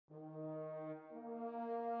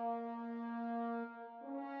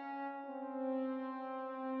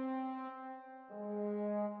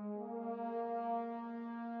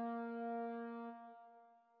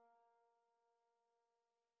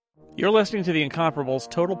You're listening to the Incomparables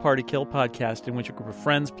Total Party Kill podcast, in which a group of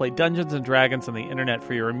friends play Dungeons & Dragons on the internet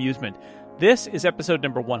for your amusement. This is episode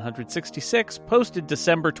number 166, posted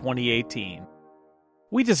December 2018.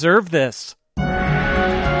 We deserve this.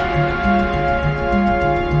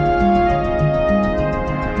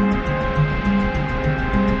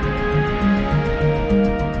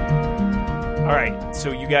 All right,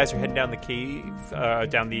 so you guys are heading down the cave,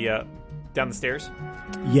 down the stairs.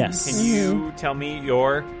 Yes. Can you tell me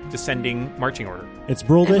your descending marching order? It's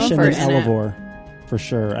Bruldish and then Elevor, for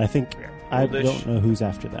sure. I think I don't know who's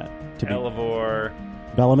after that. Elevor.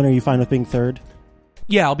 Bellaman, are you fine with being third?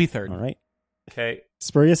 Yeah, I'll be third. All right. Okay.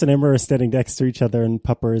 Spurious and Ember are standing next to each other, and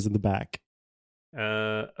Pupper is in the back.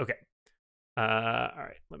 Okay. All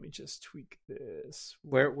right. Let me just tweak this.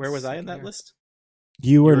 Where was I in that list?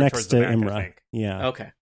 You were towards next the to back, Imra. Yeah.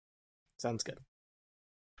 Okay. Sounds good.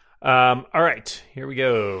 All right. Here we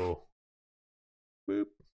go. Boop.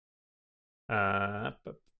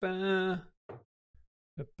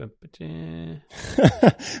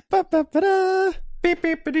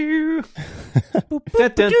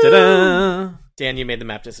 Dan, you made the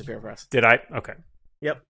map disappear for us. Did I? Okay.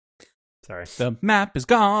 Yep. Sorry. The map is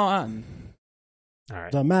gone. All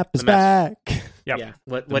right. The map is back. Yep. Yeah.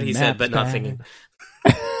 What he said, but not singing.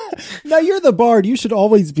 No, you're the bard. You should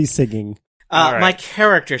always be singing. Right. My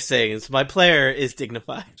character sings. My player is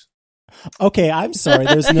dignified. Okay, I'm sorry.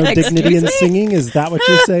 There's no dignity in singing. Is that what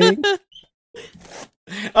you're saying?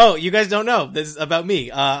 Oh, you guys don't know. This is about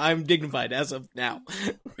me. I'm dignified as of now.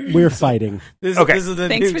 We're fighting. This is the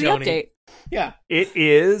Thanks new for the Tony. update. Yeah. It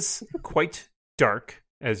is quite dark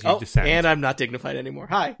as you descend. And I'm not dignified anymore.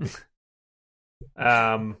 Hi.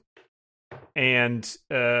 And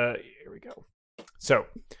here we go. So,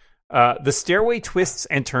 the stairway twists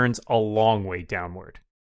and turns a long way downward.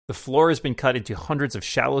 The floor has been cut into hundreds of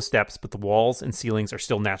shallow steps, but the walls and ceilings are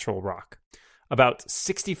still natural rock. About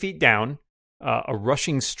 60 feet down, a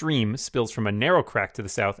rushing stream spills from a narrow crack to the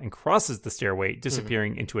south and crosses the stairway,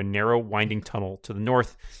 disappearing into a narrow, winding tunnel to the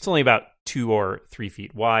north. It's only about 2 or 3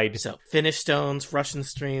 feet wide. So, finished stones, Russian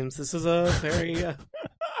streams. This is a very...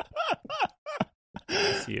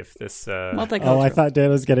 Let's see if this... Multicultural. Oh, I thought Dan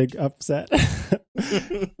was getting upset.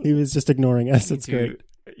 He was just ignoring us. It's great.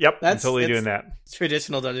 Yep, I'm totally doing that.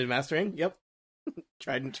 Traditional dungeon mastering. Yep.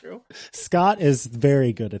 Tried and true. Scott is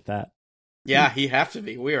very good at that. Yeah, he have to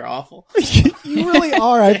be. We are awful. You really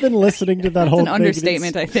are. I've been listening to that whole It's thing. an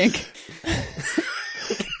understatement, I think.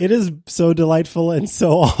 It is so delightful and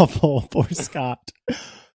so awful. Poor Scott.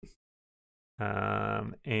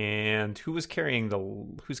 And who's carrying the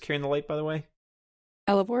light, by the way?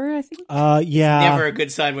 Elevor, I think. Yeah. Never a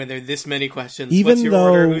good sign when there are this many questions. Even What's your though-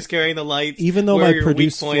 order? Who's carrying the lights? Even though Where my are your weak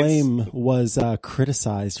produced points? flame was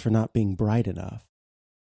criticized for not being bright enough,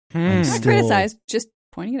 I'm Not still- criticized, just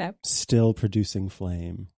pointing it out. still producing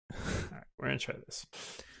flame. All right, we're going to try this.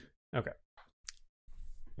 Okay.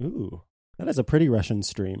 Ooh, that is a pretty Russian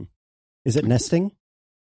stream. Is it nesting?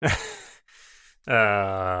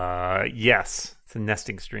 Yes. It's a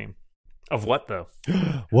nesting stream. Of what, though?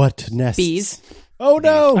 What nests? Bees. Oh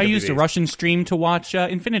no! I used a Russian stream to watch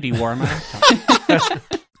Infinity War.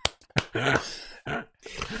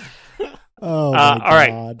 Oh my all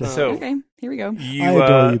right. God. So Okay, here we go. I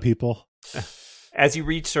adore you people. as you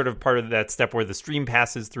reach sort of part of that step where the stream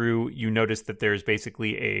passes through, you notice that there's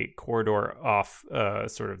basically a corridor off,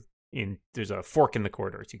 there's a fork in the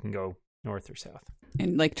corridor, so you can go north or south.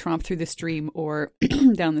 And like tromp through the stream or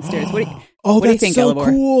down the stairs. What do Oh, do you that's think, so Elevor?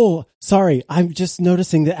 cool. Sorry, I'm just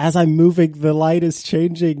noticing that as I'm moving, the light is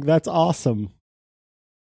changing. That's awesome.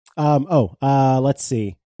 Let's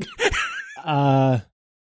see. Hold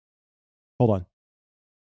on.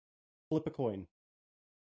 Flip a coin.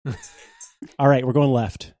 All right, we're going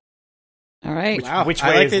left. All right. Wow. Which I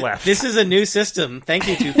way like is it. left? This is a new system. Thank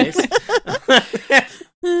you, Two-Face.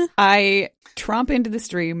 I tromp into the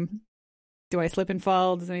stream. Do I slip and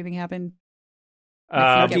fall? Does anything happen?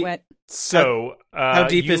 Um, Get wet? So, How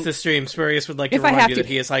deep is the stream? Spurious would like to If I remind have you to- that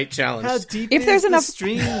he is height challenged. How deep If is there's the enough-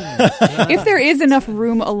 stream? If there is enough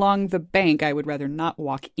room along the bank, I would rather not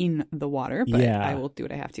walk in the water, but Yeah. I will do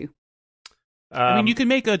what I have to. I mean, you can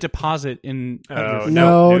make a deposit in. Oh,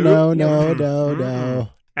 No. no. There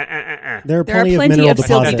are There plenty are plenty mineral of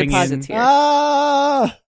silky deposits. deposits here.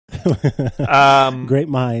 Ah! Great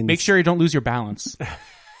minds. Make sure you don't lose your balance.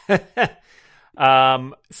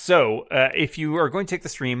 So if you are going to take the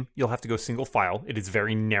stream, you'll have to go single file. It is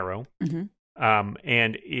very narrow. Mhm.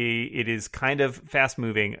 And it is kind of fast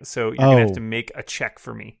moving. So you're going to have Oh. to make a check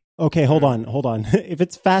for me. Okay, hold on. If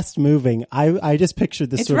it's fast moving, I just pictured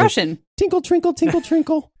this It's sort Russian. of tinkle, trinkle, tinkle,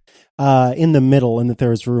 trinkle, in the middle, and that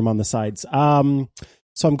there is room on the sides.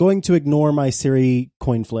 So I'm going to ignore my Siri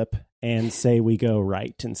coin flip and say we go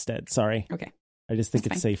right instead. Sorry. Okay. I just think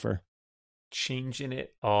That's it's fine. safer. Changing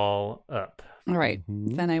it all up. All right.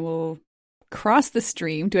 Mhm. Then I will cross the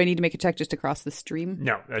stream. Do I need to make a check just to cross the stream?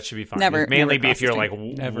 No, that should be fine. Never- It'd mainly never be if cross you're the like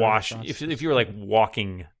stream. Never wash. cross. If you're like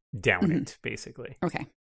walking down Mhm. it, basically. Okay.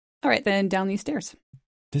 All right, then down these stairs.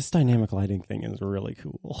 This dynamic lighting thing is really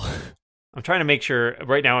cool. I'm trying to make sure.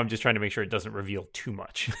 Right now, I'm just trying to make sure it doesn't reveal too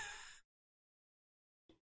much.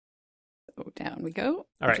 So down we go.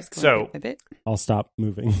 All right, Just going so- bit by bit. I'll stop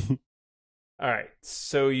moving. All right.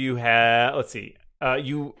 So you have. Let's see.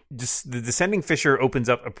 The descending fissure opens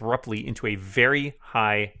up abruptly into a very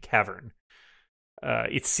high cavern.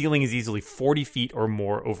 Its ceiling is easily 40 feet or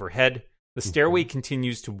more overhead. The stairway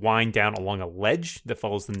continues to wind down along a ledge that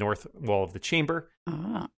follows the north wall of the chamber.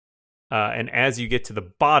 Ah. And as you get to the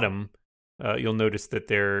bottom, you'll notice that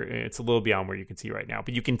it's a little beyond where you can see right now,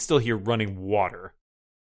 but you can still hear running water.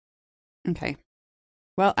 Okay.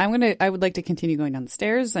 Well, I would like to continue going down the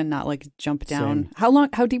stairs and not like jump down. Same.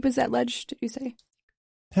 How deep is that ledge, did you say?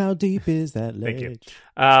 How deep is that Thank ledge?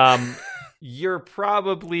 you. You're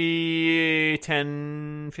probably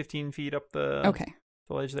 10, 15 feet up the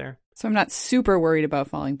ledge there. So I'm not super worried about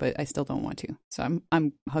falling, but I still don't want to. So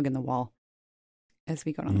I'm hugging the wall as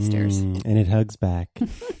we go down the stairs. And it hugs back.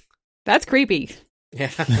 That's creepy. Yeah.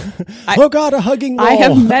 Oh God, a hugging wall! I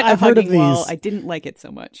have met a I've heard of hugging wall. these. I didn't like it so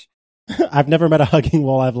much. I've never met a hugging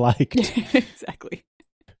wall I've liked. Exactly.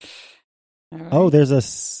 All right. Oh, there's a.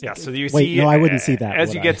 Yeah, so you Wait, see. no, I wouldn't see that. As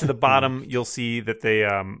would you I? get to the bottom, you'll see that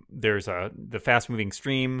there's the fast moving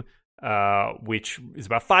stream, which is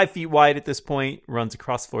about 5 feet wide at this point, runs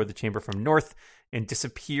across the floor of the chamber from north and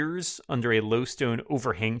disappears under a low stone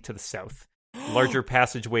overhang to the south. Larger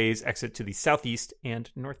passageways exit to the southeast and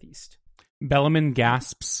northeast. Bellaman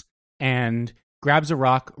gasps and grabs a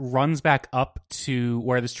rock, runs back up to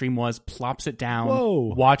where the stream was, plops it down,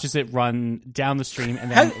 Whoa. watches it run down the stream, and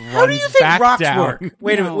then How do runs you think back rocks down. work?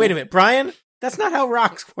 Wait a No. minute, Brian. That's not how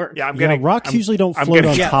rocks work. Yeah, Yeah, rocks usually don't I'm float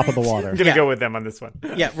gonna- on Yeah. top of the water. I'm gonna Yeah. go with them on this one.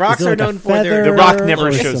 Yeah, rocks Is there are like a known for their feather The rock never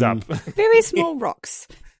or shows some- up. Very small rocks.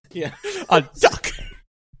 Yeah. A duck.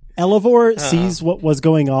 Elevor sees what was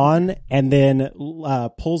going on and then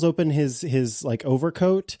pulls open his like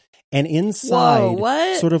overcoat, and inside, Whoa,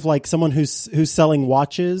 what? sort of like someone who's selling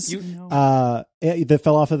watches that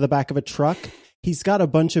fell off of the back of a truck. He's got a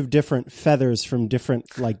bunch of different feathers from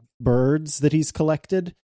different like birds that he's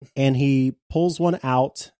collected, and he pulls one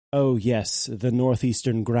out. Oh yes, the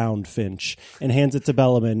northeastern ground finch, and hands it to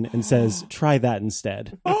Bellaman and says, "Try that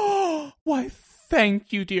instead." Oh, why,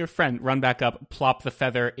 thank you, dear friend. Run back up, plop the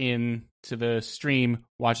feather into the stream,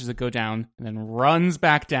 watches it go down, and then runs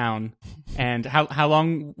back down. And how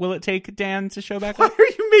long will it take Dan to show back Why up? are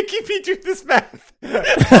you making me do this math?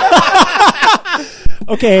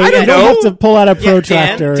 Okay, I don't you know. don't have to pull out a Yeah,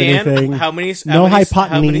 protractor or Dan, anything. how many? No how many,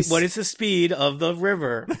 hypotenuse. What is the speed of the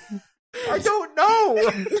river? I don't know.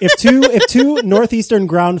 If two northeastern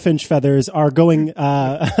groundfinch feathers are going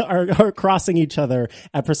are crossing each other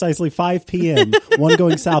at precisely 5 p.m., one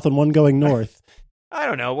going south and one going north. I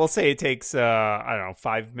don't know. We'll say it takes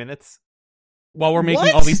 5 minutes. While we're making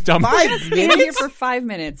What? all these dumb Stand here for 5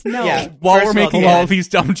 minutes. No. Yeah. while First we're of all, making Dan, all these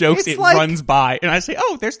dumb jokes, It's it like- runs by, and I say,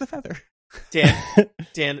 "Oh, there's the feather."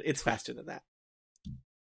 Dan, it's faster than that.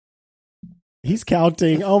 He's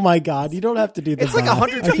counting. Oh my god, you don't have to do the It's like math.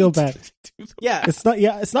 100 I feel feet. bad. Yeah.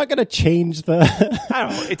 It's not going to change the I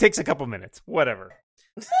don't know. It takes a couple minutes. Whatever.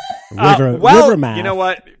 river math. You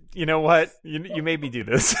know what? You made me do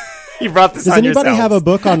this. You brought this Does on anybody yourselves. have a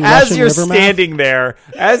book on as Russian you're river math? standing there,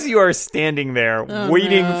 as you are standing there, Oh,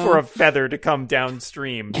 waiting no. for a feather to come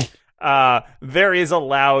downstream, there is a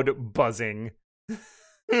loud buzzing.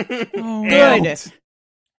 Oh, Good.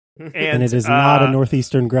 And it is not a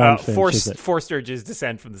northeastern groundfinch, is it? Four sturges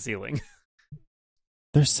descend from the ceiling.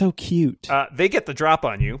 They're so cute. They get the drop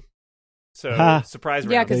on you. So Ha. surprise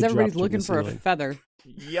Yeah, round. because They everybody's dropped to looking the for a ceiling. feather.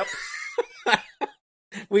 Yep.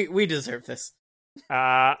 We deserve this.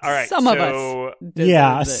 All right. Some of so us. deserve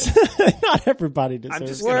Yes, this. not everybody I'm deserves.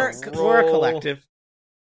 just it. gonna We're a roll- collective.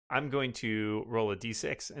 I'm going to roll a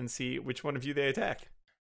d6 and see which one of you they attack.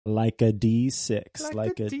 Like a D6,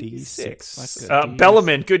 like a D6. Like a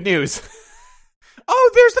Bellaman, good news.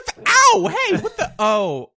 Oh, there's the. Ow! Hey, what the?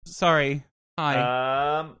 Oh, sorry.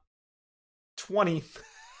 Hi. 20.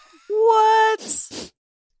 What?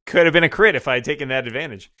 Could have been a crit if I had taken that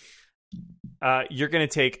advantage. You're going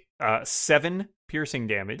to take 7 piercing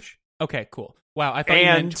damage. Okay, cool. Wow, I thought you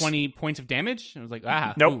And- meant 20 points of damage. I was like,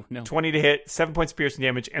 Nope. ooh, no. 20 to hit, 7 points of piercing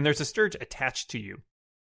damage, and there's a scourge attached to you.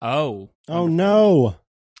 Oh. Oh no!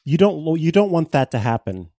 You don't want that to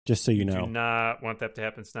happen, just so you know. Do not want that to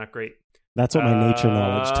happen. It's not great. That's what my nature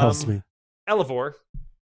knowledge tells me. Elevor.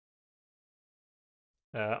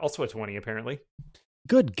 Also a 20, apparently.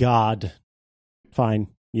 Good God. Fine.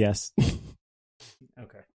 Yes.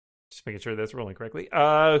 Okay. Just making sure that's rolling correctly.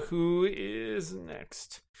 Who is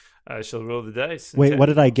next? She'll roll the dice. Wait, what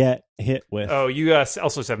did I get hit with? Oh, you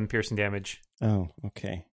also 7 piercing damage. Oh,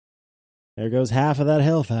 okay. There goes half of that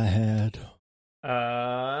health I had.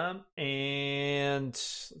 And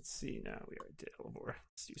let's see. Now we already did Elevor.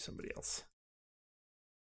 Let's do somebody else.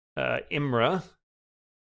 Imra.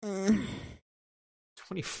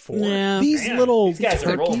 24. Yeah. These guys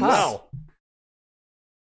are rolling well.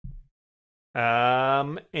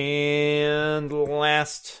 And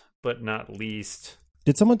last but not least,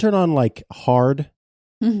 Did someone turn on like hard?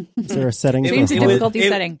 Is there a setting? Change the for hard? difficulty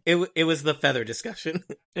setting. It was the feather discussion.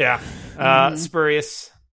 yeah.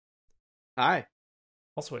 Spurious. Hi.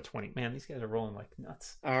 Also at 20. Man, these guys are rolling like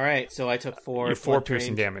nuts. All right, so I took 4. You 4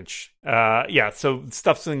 piercing damage. Yeah, so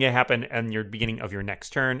stuff's going to happen in your beginning of your next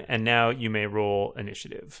turn, and now you may roll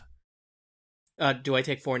initiative. Do I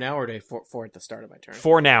take 4 now, or do I 4 at the start of my turn?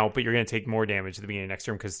 4 now, but you're going to take more damage at the beginning of next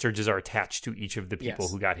turn because surges are attached to each of the people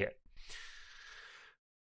who got hit.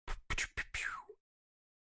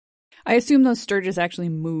 I assume those sturges actually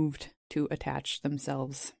moved to attach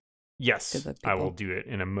themselves. Yes, to the I people. will do it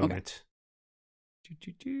in a moment.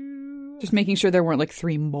 Just making sure there weren't like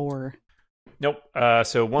 3 more. Nope.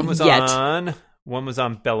 So one was Yet. on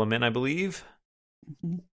Bellaman, I believe.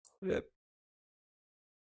 Mm-hmm. Yep.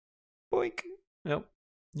 Boink. Nope.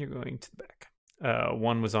 You're going to the back.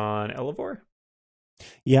 One was on Elevor.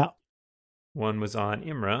 Yeah, One was on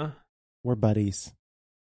Imra. we're buddies.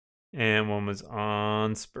 And one was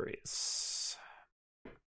on Spurious.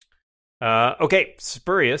 Okay,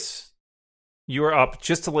 Spurious, you are up.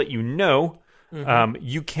 Just to let you know,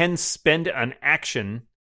 you can spend an action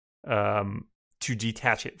to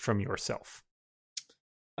detach it from yourself.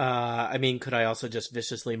 I mean, could I also just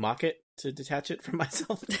viciously mock it to detach it from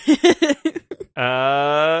myself?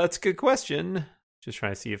 That's a good question. Just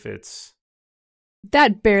trying to see if it's...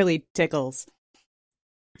 That barely tickles.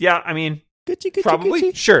 Yeah, I mean... Gucci, Probably.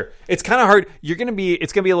 Gucci. Sure. It's kind of hard. It's going to be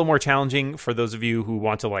a little more challenging for those of you who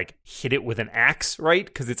want to like hit it with an axe, right?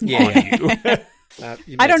 Because it's on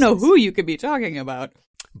you. I don't know who you could be talking about.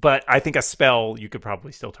 But I think a spell you could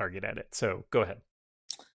probably still target at it. So go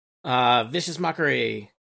ahead. Vicious Mockery.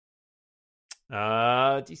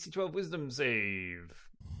 DC 12 Wisdom save.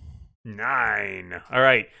 9. All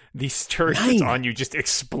right. The sturge 9. that's on you just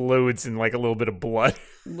explodes in like a little bit of blood.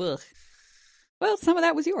 Ugh. Well, some of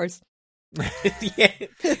that was yours. Yeah,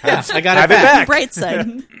 I got Have it it back. back. Bright side.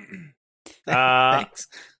 Thanks.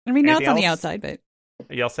 I mean, now Anything it's on the else? outside, but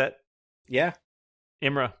Are you all set? Yeah.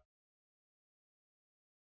 Imra.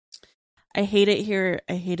 I hate it here.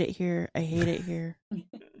 I hate it here. I hate it here.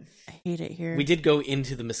 I hate it here. We did go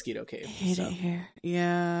into the mosquito cave. I hate so it here.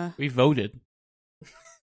 Yeah. We voted.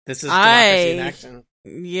 This is democracy in I- action.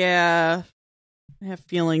 Yeah. I have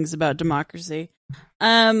feelings about democracy.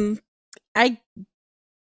 I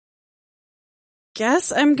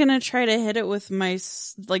guess I'm gonna try to hit it with my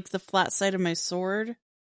the flat side of my sword.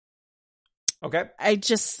 Okay. I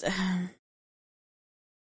just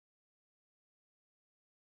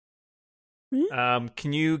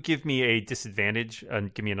Can you give me a disadvantage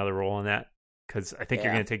and give me another roll on that? Because I think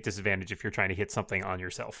you're Yeah. going to take disadvantage if you're trying to hit something on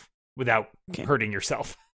yourself without Okay. hurting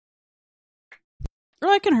yourself. or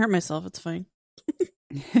I can hurt myself. It's fine.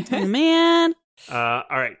 Oh man. All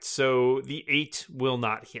right. So the 8 will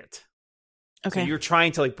not hit. Okay. So you're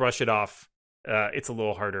trying to like brush it off. It's a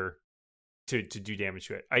little harder to do damage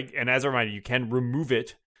to it. And as a reminder, you can remove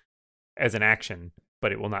it as an action,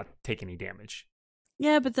 but it will not take any damage.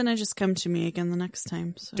 Yeah, but then it just come to me again the next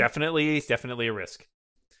time. So. Definitely a risk.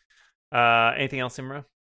 Anything else, Imra?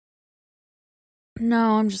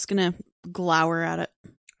 No, I'm just gonna glower at it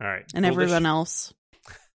All right. and Goldish? everyone else.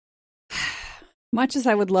 much as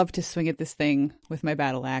I would love to swing at this thing with my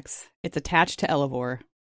battle axe, it's attached to Elevor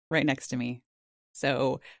right next to me.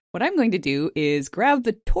 So what I'm going to do is grab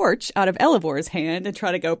the torch out of Elevor's hand and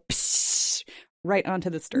try to go psh, right onto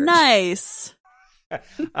the sturge. Nice.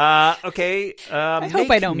 Okay. I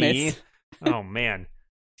hope I don't miss. Oh man.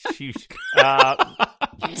 Sheesh.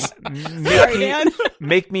 Sorry, Dan.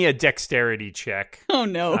 Make me a dexterity check. Oh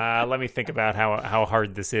no. Let me think about how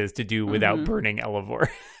hard this is to do without Mhm. burning Elevor.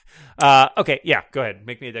 Okay, yeah, go ahead.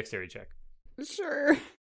 Make me a dexterity check. Sure.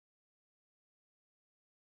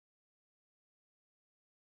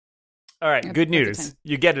 All right, That's- good that's a news. 10.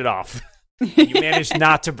 You get it off. You managed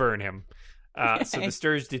not to burn him. So Yay. the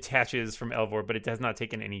sturge detaches from Elvor, but it has not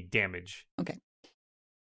taken any damage. Okay.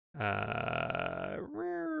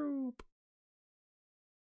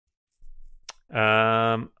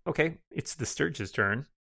 Okay, it's the Sturge's turn.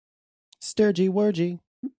 Sturgy Wurgy.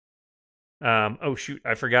 Oh shoot,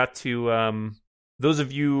 I forgot to those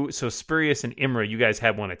of you, so Spurious and Imra, you guys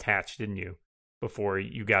had one attached, didn't you? Before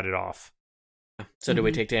you got it off. So do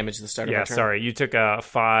we take damage at the start of our turn? Sorry, you took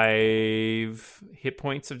 5 hit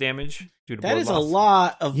points of damage due to That blood is loss. a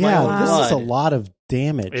lot of Yeah, violent this blood. is a lot of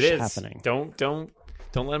damage It is happening. Don't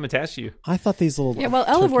let them attach you. I thought these little Yeah, well,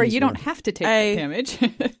 Elevor, turkeys you were- don't have to take damage.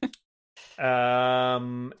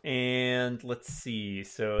 And let's see.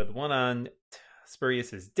 So the one on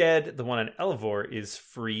Spurious is dead. The one on Elevor is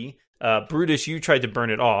free. Brutus, you tried to burn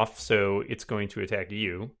it off, so it's going to attack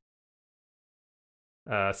you.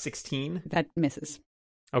 16. That misses.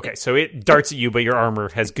 Okay, so it darts at you, but your armor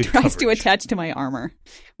has good Tries coverage. to attach to my armor,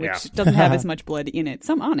 which Yeah. doesn't have as much blood in it.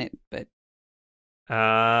 Some on it, but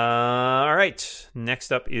All right.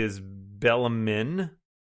 Next up is Bellamin.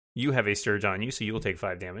 You have a Sturge on you, so you will take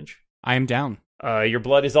 5 damage. I am down. Your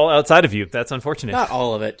blood is all outside of you. That's unfortunate. Not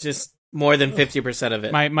all of it, just more than 50% of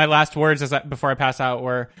it. My last words before I pass out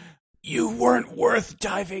were, "You weren't worth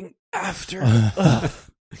diving after."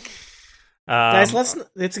 Guys, it's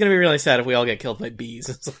going to be really sad if we all get killed by bees.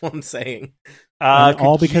 That's all I'm saying. And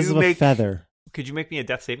all could because you of a feather. Could you make me a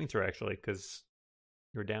death saving throw, actually? Because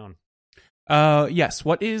you're down. Yes.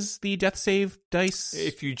 What is the death save dice?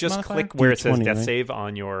 If you just modifier? click where it says D20, death right? save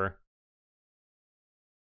on your...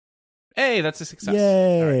 Hey, that's a success.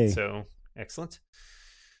 Yay! All right, so excellent.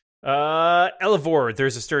 Elevor,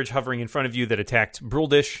 there's a Sturge hovering in front of you that attacked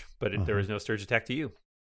Bruldish, but there was no Sturge attack to you.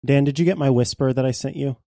 Dan, did you get my whisper that I sent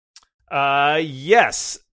you?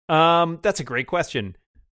 Yes. That's a great question.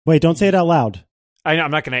 Wait, don't say it out loud. I know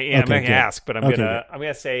I'm not gonna. I'm not good. gonna ask, but I'm Okay,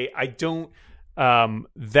 gonna say I don't.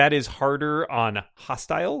 That is harder on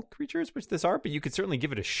hostile creatures, which this are, but you could certainly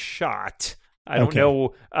give it a shot. I don't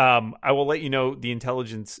know. I will let you know. The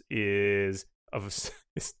intelligence is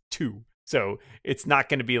 2, so it's not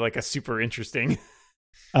going to be like a super interesting.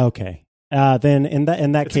 Okay. Then in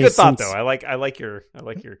that It's case, a good thought, since- though. I like your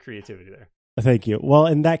creativity there. Thank you. Well,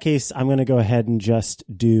 in that case, I'm going to go ahead and just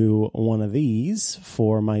do one of these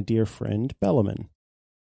for my dear friend Bellamin.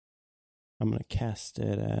 I'm going to cast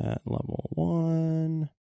it at level 1.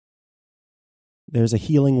 There's a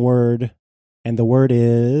healing word, and the word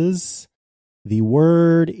is... The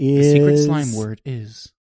secret slime word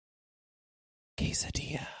is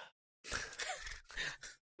quesadilla.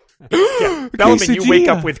 Yeah, Bellamin, you wake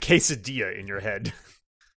Quesadilla. up with quesadilla in your head,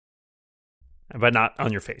 but not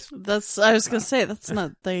on your face. I was gonna say that's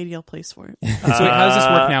not the ideal place for it. So wait, how does this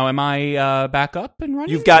work now? Am I back up and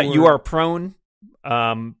running? You are prone,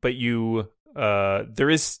 but you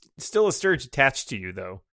there is still a Sturge attached to you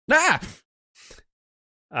though.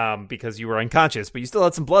 Because you were unconscious, but you still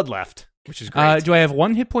had some blood left, which is great. Do I have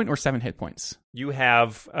 1 hit point or 7 hit points? You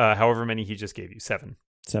have however many he just gave you, 7.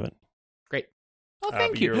 7. Great. Oh,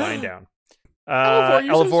 thank but you. You're lying down. Elevor,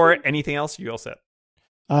 you're so Elevor, sweet. anything else? You all set?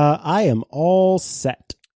 I am all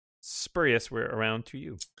set. Spurious, we're around to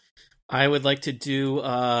you. I would like to do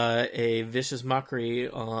a vicious mockery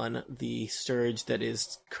on the Sturge that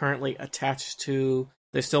is currently attached to...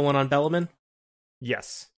 There's still one on Bellamin?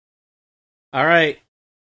 Yes. All right.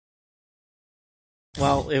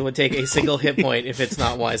 Well, it would take a single hit point if it's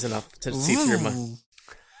not wise enough to see through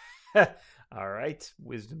my... All right.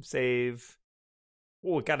 Wisdom save.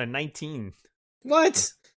 Oh, it got a 19.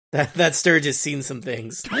 What? That Sturge has seen some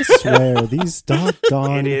things. I swear, these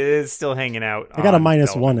doggone... It is still hanging out. I got a on -1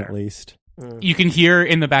 Bellamin at least. You can hear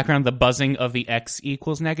in the background the buzzing of the x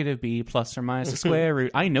equals negative b plus or minus the square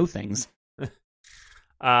root. I know things.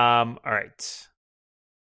 All right.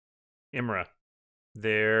 Imra,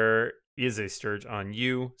 there is a Sturge on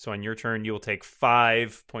you, so on your turn you will take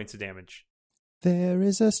 5 points of damage. There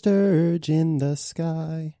is a Sturge in the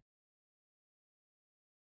sky.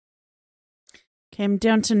 Okay, I'm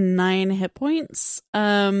down to 9 hit points.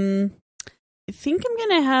 I think I'm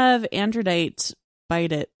gonna have Androdite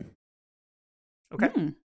bite it. Okay.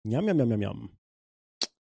 Yum, yum, yum, yum, yum.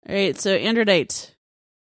 All right, so Androdite,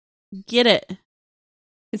 get it.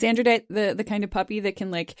 Is Androdite the kind of puppy that can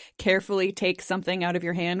like carefully take something out of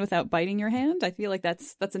your hand without biting your hand? I feel like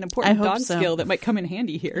that's an important hope dog so. skill that might come in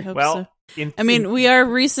handy I here. hope Well, so. I mean, we are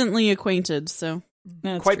recently acquainted, so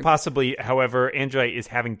That's quite true. possibly, however, Andrei is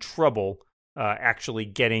having trouble actually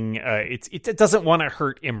getting it doesn't want to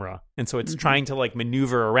hurt Imra, and so it's trying to like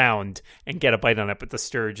maneuver around and get a bite on it, but the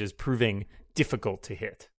Sturge is proving difficult to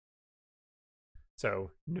hit.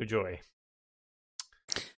 So no joy.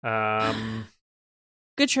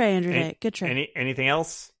 good try, Androdite. Good try. Anything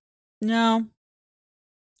else? No.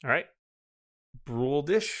 All right.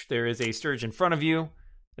 Bruldish, there is a Sturge in front of you.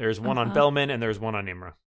 There's one on Bellman, and there's one on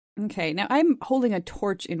Imra. Okay, now I'm holding a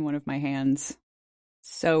torch in one of my hands.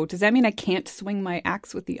 So does that mean I can't swing my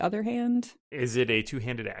axe with the other hand? Is it a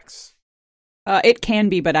two-handed axe? It can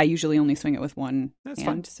be, but I usually only swing it with one That's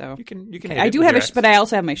hand. fine. So You can. okay. Hit I it do with have your axe. but I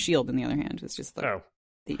also have my shield in the other hand. It's just the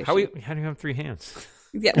issue. How do you have 3 hands?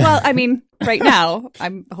 Yeah, well, I mean, right now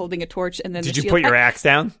I'm holding a torch, and then Did the you shield. put your axe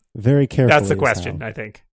down? Very carefully. That's the question, I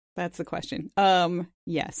think. That's the question.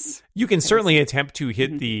 Yes. You can certainly attempt to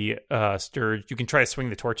hit the Sturge. You can try to swing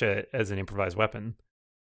the torch as an improvised weapon.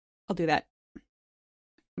 I'll do that.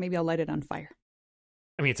 Maybe I'll light it on fire.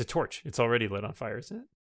 I mean, it's a torch. It's already lit on fire, isn't it?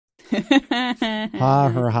 Ha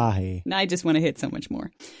her ha he. I just want to hit so much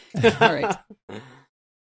more. All right.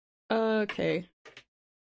 Okay.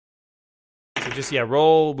 So just,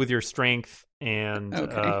 roll with your strength and...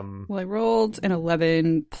 Okay. Well, I rolled an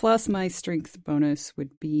 11, plus my strength bonus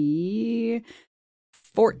would be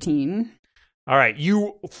 14. All right,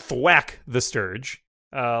 you thwack the Sturge.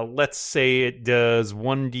 Let's say it does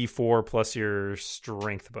 1d4 plus your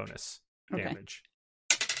strength bonus damage.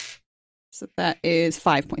 So that is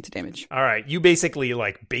 5 points of damage. All right, you basically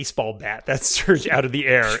baseball bat that Sturge out of the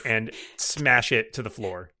air and smash it to the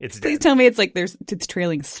floor. It's dead. Please tell me it's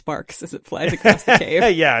trailing sparks as it flies across the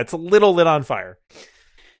cave. Yeah, it's a little lit on fire.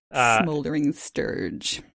 Smoldering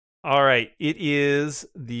Sturge. All right, it is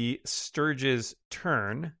the Sturge's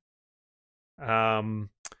turn.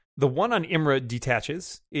 The one on Imra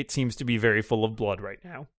detaches. It seems to be very full of blood right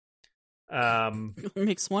now.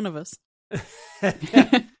 Makes one of us.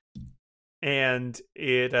 And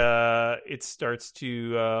it starts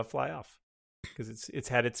to fly off because it's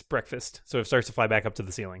had its breakfast, so it starts to fly back up to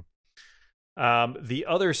the ceiling. The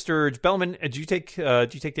other Sturge, Bellman, did you take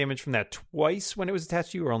damage from that twice when it was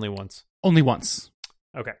attached to you, or only once? Only once.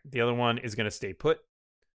 Okay, the other one is going to stay put.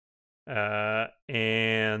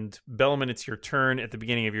 And Bellman, it's your turn. At the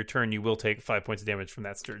beginning of your turn, you will take 5 points of damage from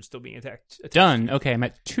that Sturge still being attached. Done. Okay, I'm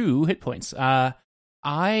at 2 hit points. I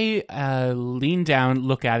lean down,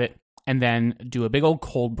 look at it, and then do a big old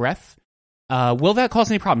cold breath. Will that cause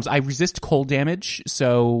any problems? I resist cold damage,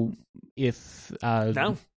 so if... No.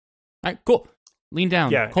 All right, cool. Lean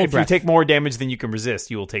down, cold if breath. you take more damage than you can resist,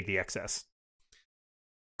 you will take the excess.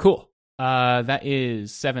 Cool. That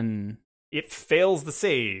is 7. It fails the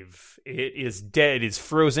save. It is dead. It is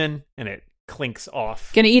frozen, and it clinks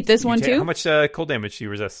off. Gonna eat this one too? How much cold damage do you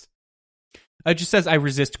resist? It just says I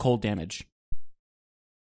resist cold damage.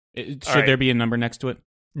 Should right. there be a number next to it?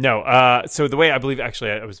 No. So the way I believe,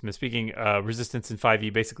 actually, I was misspeaking. Resistance in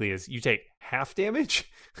 5e basically is you take half damage.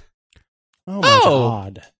 Oh my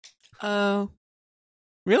god. Oh.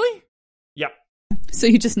 Really? Yep. So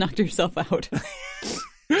you just knocked yourself out.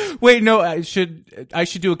 Wait, no. I should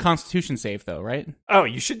do a Constitution save though, right? Oh,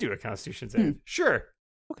 you should do a Constitution save. Sure.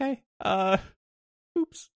 Okay.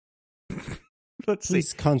 Oops. Let's see.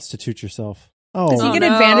 Please constitute yourself. Does he get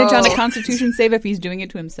advantage on a Constitution save if he's doing it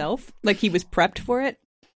to himself? Like he was prepped for it?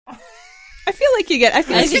 I feel like you get.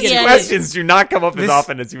 These questions do not come up as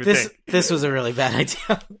often as you would think. This was a really bad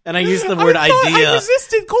idea, and I used the word idea. I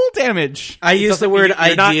resisted cold damage. I used the word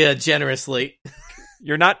idea generously.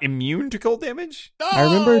 You're not immune to cold damage? I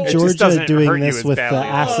remember It just Georgia doesn't doing hurt you this as with the badly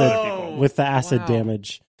as other people. acid with the acid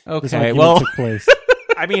damage. This Okay, argument well, took place.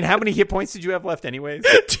 I mean, how many hit points did you have left anyways?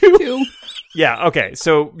 2. Yeah, okay.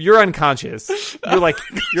 So you're unconscious. You're like,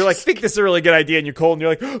 think this is a really good idea, and you're cold, and you're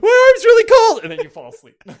like, my arm's really cold, and then you fall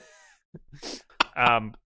asleep.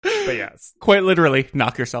 But yes. Quite literally,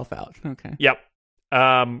 knock yourself out. Okay. Yep.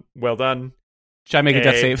 Well done. Should I make a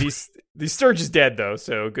death save? The Sturge is dead, though,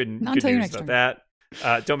 so good until your news next about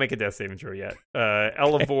that. Don't make a death saving throw yet.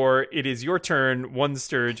 Elevor, it is your turn. One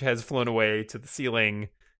Sturge has flown away to the ceiling.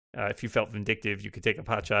 If you felt vindictive, you could take a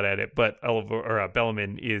pot shot at it, but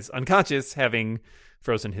Bellaman is unconscious, having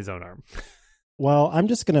frozen his own arm. Well, I'm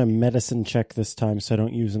just going to medicine check this time so I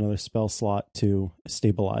don't use another spell slot to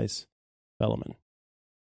stabilize Bellaman.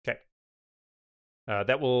 Okay.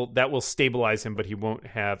 That will stabilize him, but he won't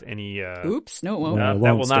have any... Oops, no, it won't. No, it that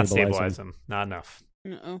won't will not stabilize stabilize him. Not enough.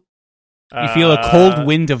 Uh-oh. You feel a cold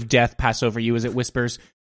wind of death pass over you as it whispers,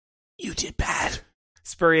 "You did bad."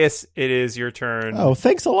 Spurious, it is your turn. Oh,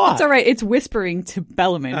 thanks a lot. It's all right. It's whispering to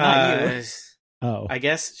Bellaman, not you. Oh. I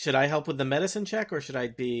guess, should I help with the medicine check, or should I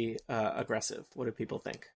be aggressive? What do people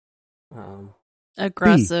think?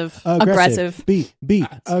 Aggressive. Aggressive. B.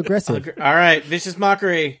 Aggressive. All right, vicious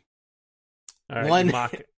mockery. All right, One. you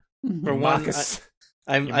mock For one,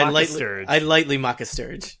 I lightly mock a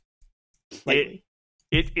Sturge. Lightly.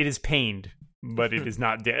 It is pained, but it is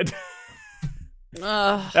not dead.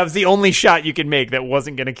 Ugh. That was the only shot you could make that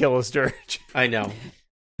wasn't going to kill a Sturge. I know.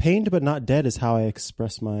 Pained but not dead is how I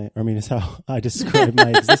express is how I describe my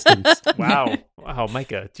existence. Wow,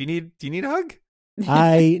 Micah, do you need a hug?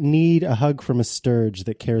 I need a hug from a sturge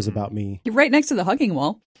that cares about me. You're right next to the hugging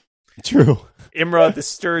wall. True. Imra, the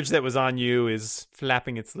sturge that was on you is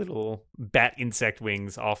flapping its little bat insect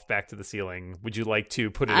wings off back to the ceiling. Would you like to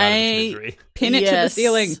put it out of its misery? Pin it to the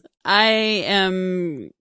ceiling. I am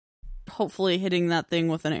hopefully hitting that thing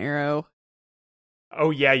with an arrow. Oh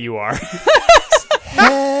yeah, you are.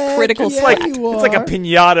 Critical yeah, It's like a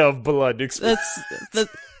pinata of blood. That's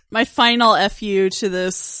my final FU to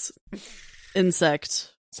this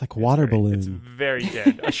insect. It's like water balloon. It's very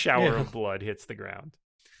dead. A shower of blood hits the ground.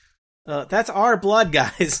 That's our blood,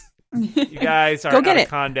 guys. You guys are Go out get of it.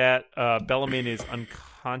 combat. Bellamin is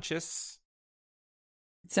unconscious.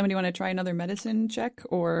 Somebody want to try another medicine check?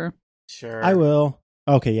 Or Sure. I will.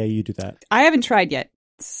 Okay, yeah, you do that. I haven't tried yet,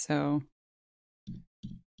 so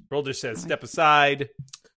Rolder says, step aside.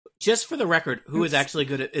 Just for the record, who is actually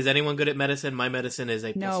good at... Is anyone good at medicine? My medicine is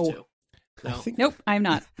a No. +2. I think nope, I'm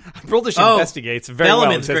not. Rolder Oh, investigates very well.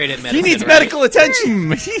 and Bellamin's says, great at He medicine, needs right? medical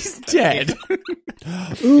attention. He's dead.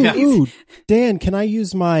 Ooh, Dan, can I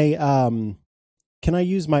use my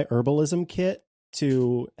herbalism kit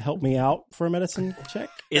to help me out for a medicine check?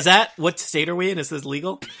 Is that... What state are we in? Is this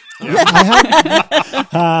legal?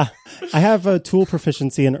 I have a tool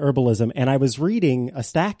proficiency in herbalism, and I was reading a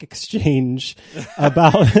Stack Exchange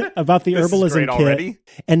about the This is herbalism great kit, already.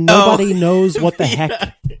 and nobody knows what the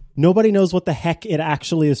heck. Nobody knows what the heck it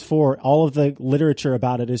actually is for. All of the literature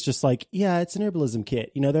about it is just like, yeah, it's an herbalism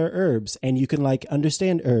kit. You know, there are herbs, and you can like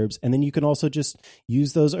understand herbs, and then you can also just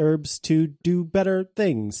use those herbs to do better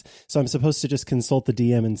things. So I'm supposed to just consult the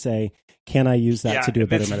DM and say, can I use that to do a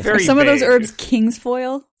better it's medicine? very Are some of those vague. herbs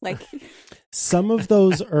Kingsfoil? Like, Some of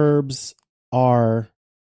those herbs are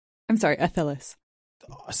I'm sorry, Athelis.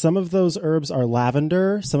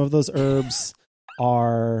 lavender. Some of those herbs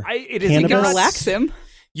are It is Cannabis? You can not- relax him.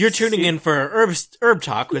 You're tuning in for Herb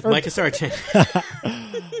Talk with Mikah Sargent.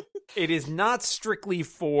 It is not strictly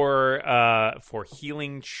for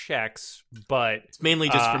healing checks, but It's mainly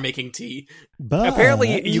just for making tea. but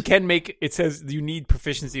apparently you can make. It says you need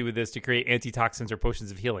proficiency with this to create antitoxins or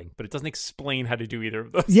potions of healing, but it doesn't explain how to do either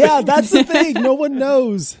of those. Yeah, things. that's the thing. No one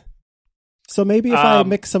knows. So maybe if I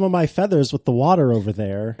mix some of my feathers with the water over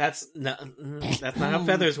there. That's not how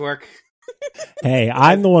feathers work. Hey,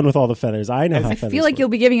 I'm the one with all the feathers. I know how I feathers feel like work. you'll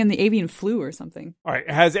be giving him the avian flu or something. All right.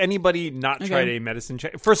 Has anybody not Okay. tried a medicine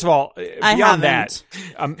check? First of all, I beyond that,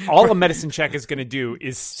 haven't. all a medicine check is going to do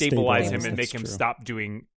is stabilize him Stabilize, and make that's him true. stop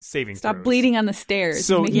doing saving Stop throws. bleeding on the stairs.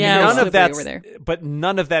 So Making it Yeah, very none of slippery that, over there. but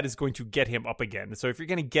none of that is going to get him up again. So if you're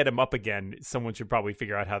going to get him up again, someone should probably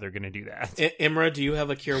figure out how they're going to do that. Imra, do you have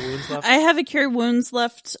a cure wounds left? I have a cure wounds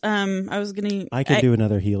left. I can do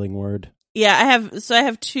another healing word. Yeah, I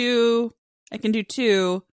have 2. I can do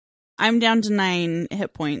 2. I'm down to 9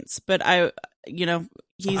 hit points, but he's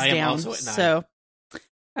I am down. also at 9. So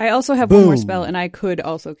I also have one more Boom. spell, and I could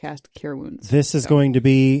also cast Cure Wounds. This is So- going to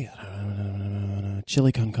be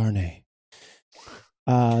chili con carne.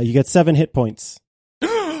 You get 7 hit points.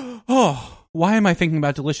 Oh, why am I thinking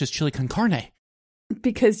about delicious chili con carne?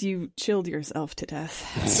 Because you chilled yourself to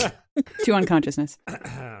death. To unconsciousness.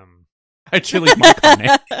 I chili my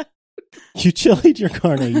carne. You chilied your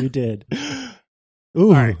carne. You did.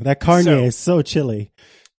 Ooh, right, that carne so- is so chilly.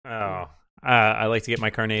 I like to get my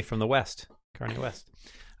carne from the west. Carne West.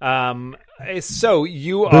 So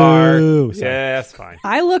you are. Boo. Sorry. Yeah, that's fine.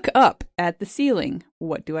 I look up at the ceiling.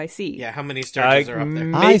 What do I see? Yeah, how many sturges are up there?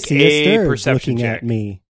 Make I see a sturge perception looking check. at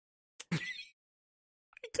me.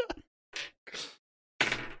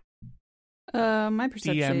 My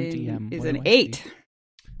perception DM, is what an do I 8. see?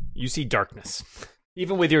 You see darkness.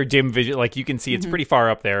 Even with your dim vision, like you can see it's pretty far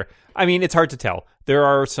up there. I mean, it's hard to tell. There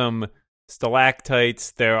are some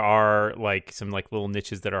stalactites. There are like some like little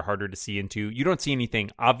niches that are harder to see into. You don't see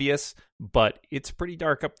anything obvious, but it's pretty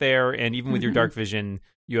dark up there. And even with your dark vision,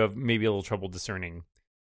 you have maybe a little trouble discerning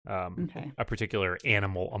Okay. a particular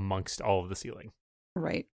animal amongst all of the ceiling.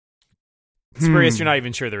 Right. Spurious, you're not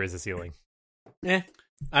even sure there is a ceiling. I'm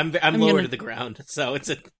I'm lower gonna- to the ground, so it's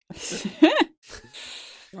a...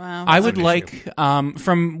 Wow. I would an like,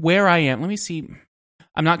 from where I am, let me see.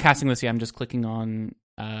 I'm not casting this yet. I'm just clicking on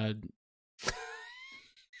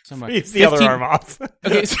somewhere. It's the other 15 arm off.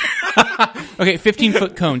 Okay, okay,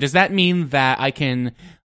 15-foot cone. Does that mean that I can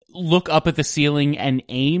look up at the ceiling and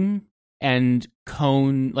aim and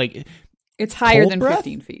cone, like, It's higher Cold than breath?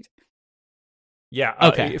 15 feet. Yeah.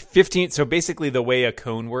 Okay. 15. So basically, the way a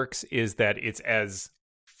cone works is that it's as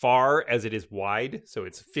far as it is wide. So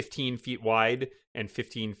it's 15 feet wide and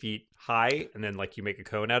 15 feet high, and then like you make a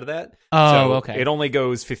cone out of that. Oh, so okay. It only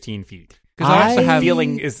goes 15 feet. Because I also have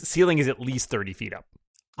Ceiling is at least 30 feet up.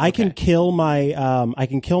 I can kill my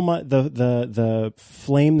the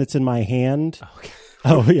flame that's in my hand. Okay.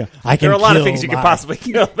 Oh yeah, There are a lot of things you could possibly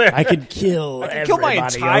kill there. I could kill. I could kill my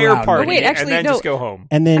everybody entire around me. party Oh, wait, actually, and then no. just go home.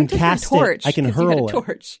 and then I'm thinking cast a torch, it. I can 'cause you had hurl a it.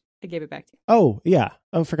 torch. I gave it back to you. Oh yeah.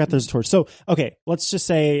 Oh, I forgot there's a torch. So okay, let's just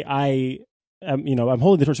say I'm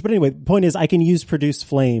holding the torch. But anyway, the point is, I can use produce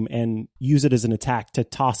flame and use it as an attack to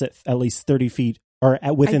toss it at least 30 feet or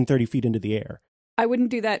within 30 feet into the air. I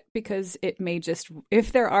wouldn't do that because it may just,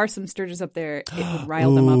 if there are some Sturges up there, it would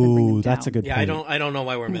rile them up and bring them down. That's a good Yeah, point. I don't know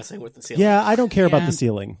why we're messing with the ceiling. Yeah, I don't care about Yeah. the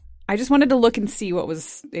ceiling. I just wanted to look and see what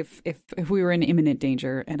was, if we were in imminent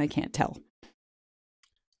danger, and I can't tell.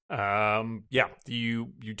 Yeah,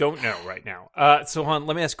 you don't know right now. So Han,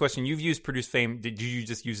 let me ask a question. You've used produce flame. Did you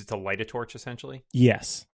just use it to light a torch essentially?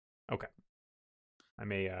 Yes. Okay. I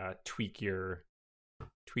may tweak your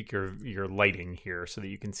lighting here so that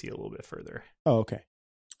you can see a little bit further. Oh, okay.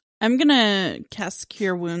 I'm gonna cast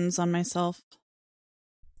Cure Wounds on myself.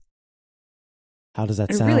 How does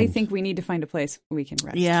that I sound? really think we need to find a place where we can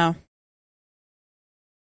rest. Yeah.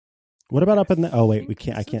 What about up in the? Oh wait, we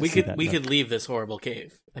can't. I can't. We see could that. we No. could leave this horrible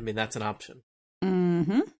cave. I mean, that's an option.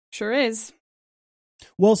 Mm-hmm. Sure is.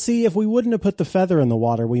 Well, see, if we wouldn't have put the feather in the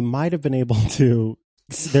water, we might have been able to.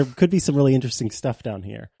 There could be some really interesting stuff down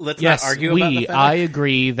here. Let's Yes, not argue about the we. feather. I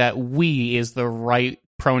agree that we is the right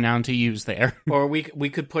pronoun to use there. Or we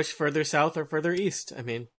could push further south or further east. I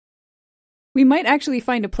mean, We might actually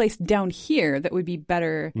find a place down here that would be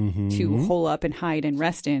better Mm-hmm. to hole up and hide and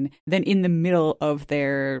rest in than in the middle of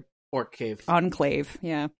their orc cave. enclave.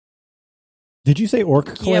 Yeah. Did you say orc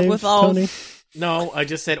clave, with all- Tony? No, I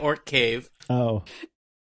just said orc cave. Oh,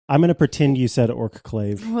 I'm going to pretend you said orc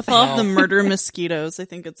clave. With all of the murder mosquitoes, I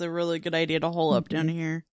think it's a really good idea to hole up down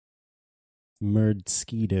here.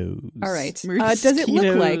 Murdsquitos. All right. Mosquitoes. Does it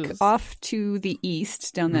look like off to the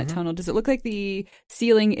east down that tunnel? Does it look like the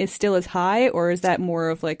ceiling is still as high, or is that more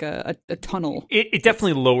of like a tunnel? It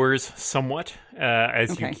definitely lowers somewhat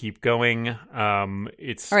as Okay. you keep going.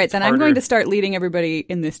 It's All right, it's then I'm harder. going to start leading everybody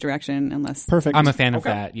in this direction, unless Perfect. I'm a fan of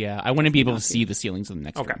Okay. that. Yeah, I want to be able to see the ceilings in the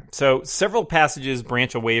next Okay, room. so several passages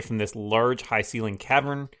branch away from this large, high-ceiling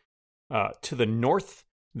cavern. To the north,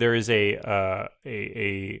 there is a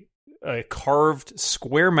carved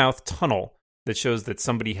square-mouthed tunnel that shows that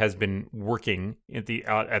somebody has been working at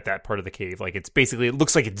that part of the cave. Like it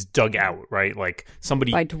looks like it's dug out, right? Like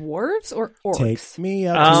somebody. by dwarves or orcs. Take me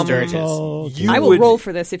up to Sturges. the You I will would- roll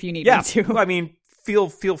for this if you need Yeah, me to. I mean, feel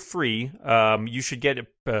free. You should get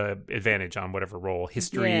advantage on whatever roll,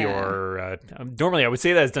 history Yeah. or normally I would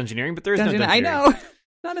say that as dungeoneering, but there is no Dungeon, dungeoneering. I know.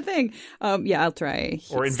 Not a thing. Yeah, I'll try.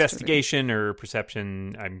 Or history. investigation or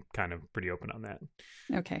perception. I'm kind of pretty open on that.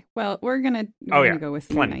 Okay. Well, we're gonna go with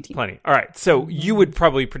plenty, 19. plenty. All right, so you would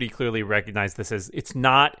probably pretty clearly recognize this as it's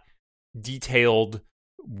not detailed,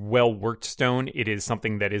 well worked stone. It is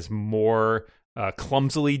something that is more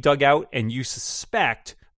clumsily dug out, and you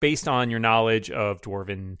suspect, based on your knowledge of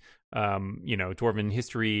dwarven, dwarven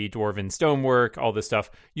history, dwarven stonework, all this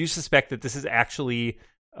stuff, you suspect that this is actually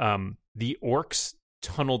the orcs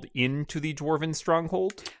tunneled into the dwarven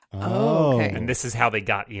stronghold, Oh, okay. and this is how they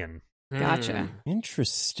got in. Gotcha. The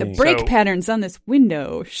Interesting. break So- patterns on this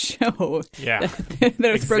window show Yeah. that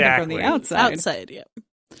it's broken from the Exactly. outside. Outside, yeah.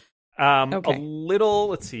 Okay. A little.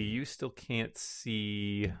 Let's see. You still can't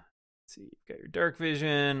see. Let's see. You've got your dark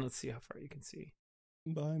vision. Let's see how far you can see.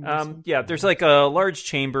 Yeah. There's like a large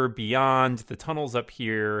chamber beyond the tunnels up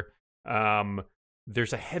here.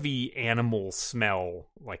 There's a heavy animal smell,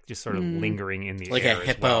 like just sort of lingering in the Like air. a as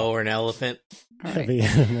hippo well. or an elephant. All right. Heavy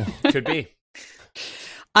animal. Could be.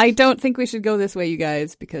 I don't think we should go this way, you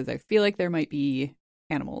guys, because I feel like there might be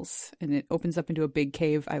animals, and it opens up into a big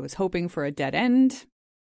cave. I was hoping for a dead end.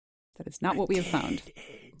 That is not what we have found.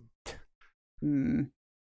 Hmm.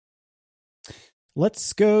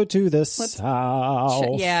 Let's go to the Let's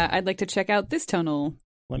south. Yeah, I'd like to check out this tunnel.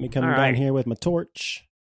 Let me come All down right. here with my torch.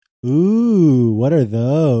 Ooh, what are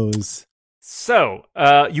those? So,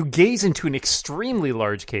 you gaze into an extremely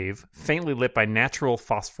large cave, faintly lit by natural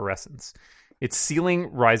phosphorescence. Its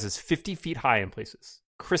ceiling rises 50 feet high in places.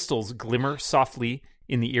 Crystals glimmer softly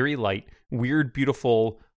in the eerie light. Weird,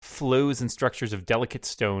 beautiful flows and structures of delicate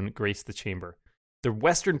stone grace the chamber. The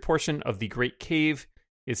western portion of the great cave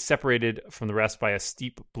is separated from the rest by a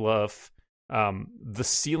steep bluff. The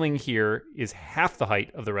ceiling here is half the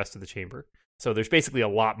height of the rest of the chamber. So there's basically a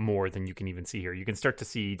lot more than you can even see here. You can start to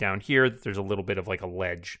see down here that there's a little bit of like a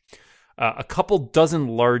ledge. A couple dozen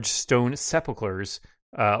large stone sepulchres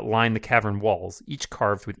line the cavern walls, each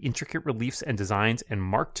carved with intricate reliefs and designs and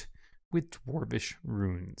marked with dwarvish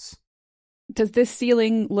runes. Does this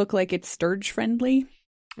ceiling look like it's Sturge friendly?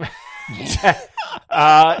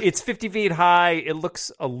 It's 50 feet high. It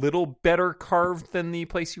looks a little better carved than the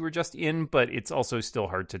place you were just in, but it's also still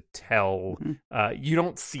hard to tell. You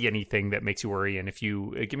don't see anything that makes you worry, and if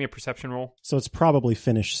you give me a perception roll. So it's probably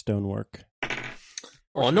finished stonework.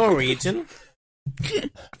 Or Norwegian. 3.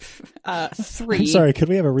 I'm sorry, could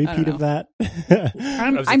we have a repeat of that?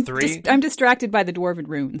 I'm distracted by the dwarven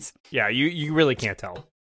runes. Yeah, you really can't tell.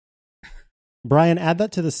 Brian, add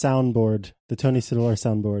that to the soundboard, the Tony Sindelar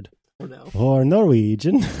soundboard. Oh, no. Or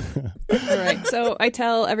Norwegian. All right, so I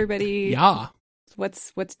tell everybody Yeah.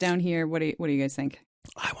 what's down here. What do you guys think?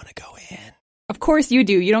 I want to go in. Of course you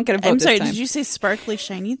do. You don't get a vote I'm this sorry, time. did you say sparkly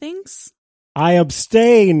shiny things? I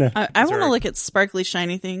abstain. I want to look at sparkly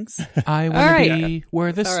shiny things. I want All to right. be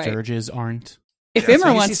where the All right. Sturges aren't. If Yeah, so Imra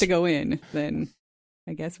you wants see- to go in, then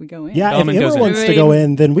I guess we go in. Yeah, if Bellman goes Imra in. wants to go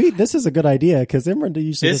in, then this is a good idea, because Imra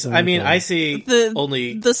usually This, doesn't I mean, like I it. see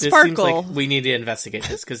The this seems sparkle. like we need to investigate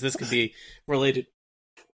this, because this could be related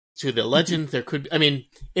to the legend. There could, I mean,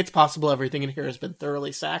 it's possible everything in here has been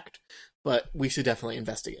thoroughly sacked, but we should definitely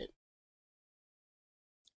investigate.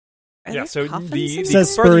 Are Yeah, there so coffins the- in the here?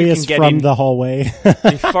 Says farther you can Spurious get from in- the hallway.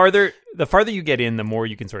 The farther you get in, the more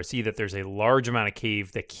you can sort of see that there's a large amount of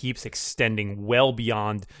cave that keeps extending well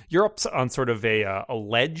beyond. You're up on sort of a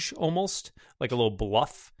ledge almost, like a little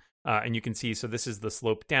bluff. And you can see, so this is the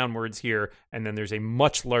slope downwards here, and then there's a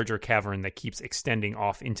much larger cavern that keeps extending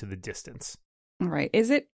off into the distance. All right. Is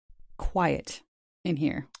it quiet in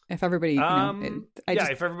here? If everybody,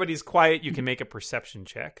 If everybody's quiet, you can make a perception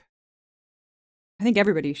check. I think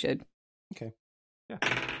everybody should. Okay. Yeah.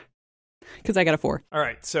 Because I got a 4. All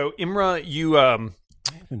right, so Imra, you I've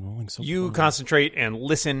been rolling so you poorly. concentrate and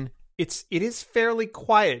listen. It is fairly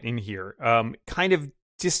quiet in here. Kind of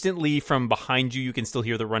distantly from behind you can still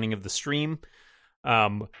hear the running of the stream.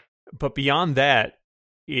 But beyond that,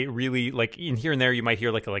 it really, like, in here and there you might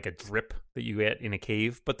hear like a drip that you get in a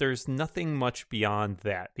cave, but there's nothing much beyond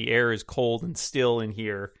that. The air is cold and still in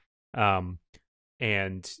here.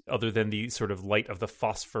 And other than the sort of light of the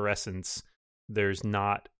phosphorescence, there's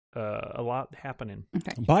not a lot happening.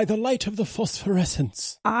 Okay. By the light of the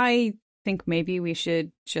phosphorescence. I think maybe we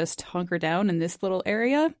should just hunker down in this little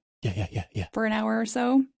area Yeah. for an hour or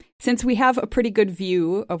so. Since we have a pretty good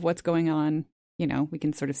view of what's going on, we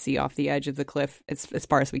can sort of see off the edge of the cliff as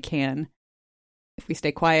far as we can. If we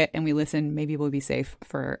stay quiet and we listen, maybe we'll be safe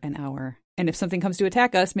for an hour. And if something comes to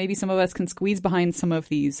attack us, maybe some of us can squeeze behind some of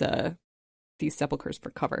these sepulchres for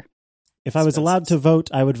cover. If I was allowed to vote,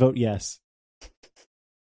 I would vote yes.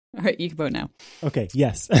 All right, you can vote now. Okay,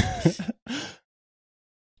 yes.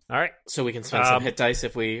 All right. So we can spend some hit dice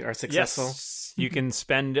if we are successful. Yes, you can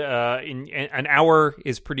spend in an hour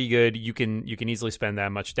is pretty good. You can easily spend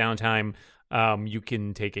that much downtime. You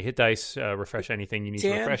can take a hit dice, refresh anything you need to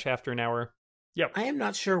Dan? refresh after an hour. Yep. I am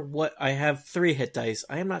not sure what I have 3 hit dice.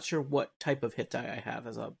 I am not sure what type of hit die I have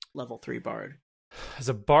as a level 3 bard. As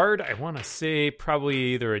a bard, I want to say probably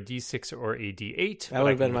either a D6 or a D8. That would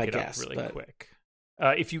have been my my guess, really but- quick.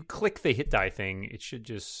 If you click the hit die thing, it should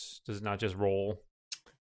does not just roll.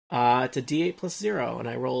 It's a D8 plus 0, and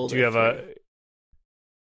I rolled. Do you have 3. a?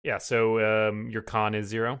 Yeah. So your con is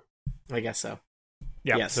 0. I guess so.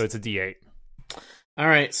 Yeah. Yes. So it's a D8. All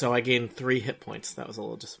right, so I gained 3 hit points. That was a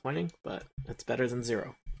little disappointing, but it's better than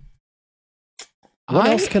 0. What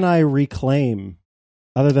else can I reclaim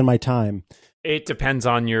other than my time? It depends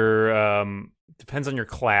on your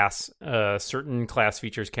class. Certain class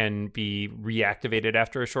features can be reactivated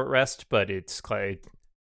after a short rest, but it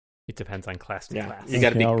depends on class to class. You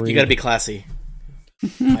gotta I'll you gotta read. be classy,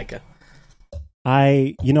 Micah.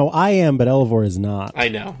 I am, but Elevor is not. I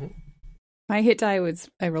know. My hit die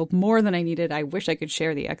I rolled more than I needed. I wish I could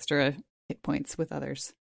share the extra hit points with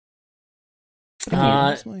others.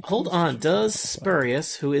 Hold on. Does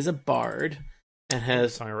Spurious, who is a bard and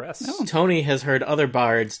has On a rest. Oh. Tony has heard other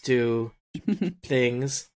bards do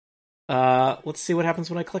things. Let's see what happens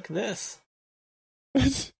when I click this.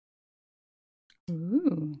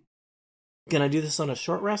 Ooh. Can I do this on a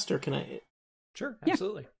short rest, or can I? Sure, Yeah.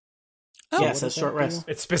 absolutely. Yeah, it says short rest.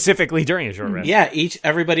 It's specifically during a short rest. Yeah,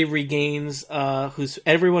 everybody regains.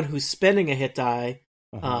 Everyone who's spending a hit die,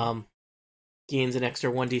 gains an extra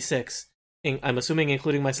 1d6. I'm assuming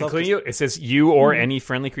including myself. Including you. It says you or any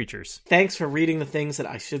friendly creatures. Thanks for reading the things that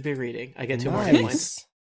I should be reading. I get 2 more hit points. Nice.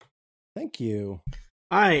 Thank you.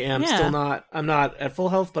 I am Yeah. still not. I'm not at full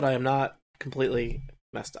health, but I am not completely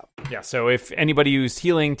messed up. Yeah, so if anybody used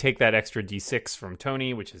healing, take that extra D6 from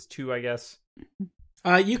Tony, which is 2, I guess.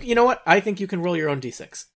 You know what? I think you can roll your own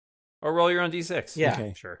d6. Or roll your own d6. Yeah.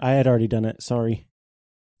 Okay. Sure. I had already done it. Sorry.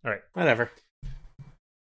 All right. Whatever.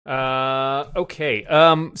 Okay.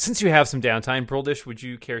 Since you have some downtime, Broldish, would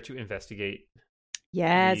you care to investigate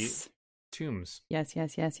Yes. the tombs? Yes.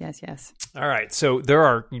 All right. So there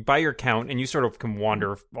are, by your count, and you sort of can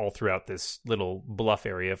wander all throughout this little bluff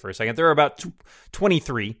area for a second. There are about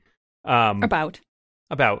 23. About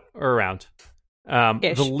or around.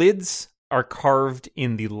 Ish. The lids are carved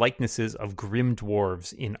in the likenesses of grim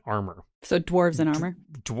dwarves in armor. So dwarves in armor.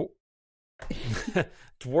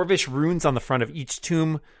 Dwarvish runes on the front of each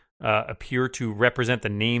tomb appear to represent the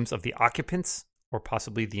names of the occupants, or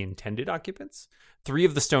possibly the intended occupants. 3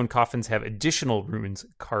 of the stone coffins have additional runes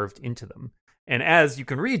carved into them. And as you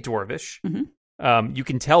can read Dwarvish, you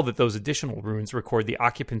can tell that those additional runes record the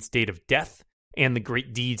occupant's date of death and the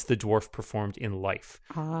great deeds the dwarf performed in life.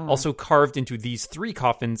 Also carved into these 3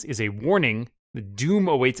 coffins is a warning: the doom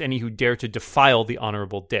awaits any who dare to defile the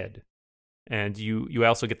honorable dead. And you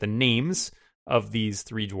also get the names of these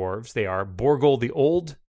 3 dwarves. They are Borgol the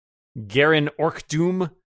Old, Garen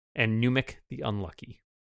Orkdoom, and Numik the Unlucky.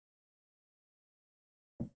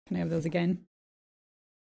 Can I have those again?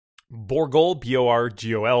 Borgol,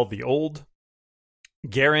 Borgol the Old,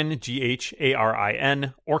 Garen,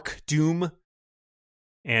 Gharin, Orkdoom,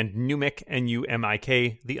 and Numik,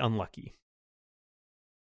 Numik, the Unlucky.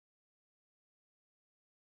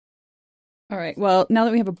 All right. Well, now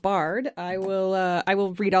that we have a bard, I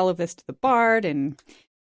will read all of this to the bard and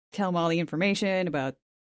tell him all the information about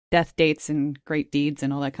death dates and great deeds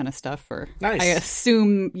and all that kind of stuff for, Nice. I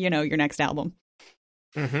assume, your next album.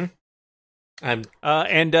 Mm-hmm.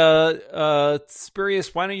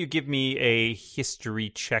 Spurious, why don't you give me a history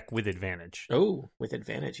check with advantage? Oh, with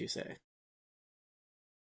advantage, you say?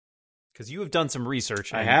 Because you have done some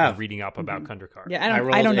research. I have. Reading up about Kundrakar. Yeah, I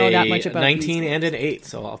I don't know that much rolled about a these 19 things. and an 8,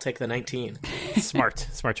 so I'll take the 19. Smart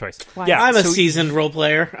choice. Why? Yeah, I'm a so- seasoned role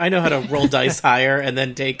player. I know how to roll dice higher and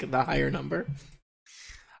then take the higher number.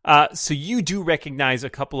 So you do recognize a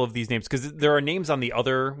couple of these names because there are names on the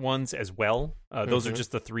other ones as well. Those are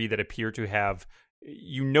just the 3 that appear to have.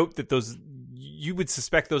 You note that you would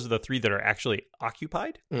suspect those are the 3 that are actually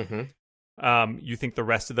occupied. Mm-hmm. You think the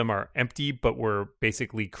rest of them are empty, but were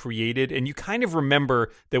basically created. And you kind of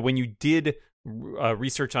remember that when you did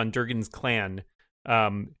research on Durgan's clan,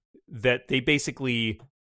 that they basically,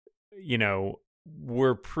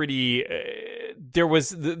 were pretty. There was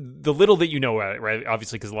the little that you know, right?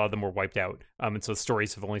 Obviously, because a lot of them were wiped out, and so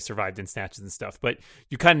stories have only survived in snatches and stuff. But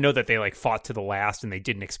you kind of know that they fought to the last, and they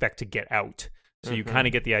didn't expect to get out. So you kind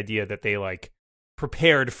of get the idea that they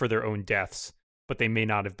prepared for their own deaths, but they may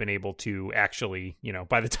not have been able to actually,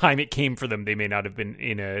 by the time it came for them, they may not have been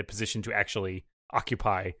in a position to actually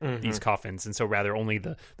occupy these coffins. And so rather only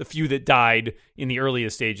the few that died in the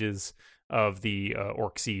earliest stages of the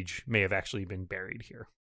Orc siege may have actually been buried here.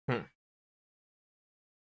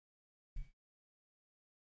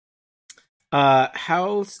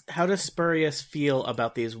 How does Spurious feel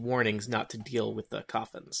about these warnings not to deal with the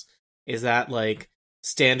coffins? Is that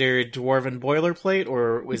standard dwarven boilerplate,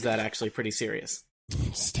 or was that actually pretty serious?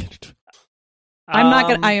 Standard. I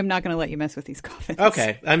am not gonna let you mess with these coffins.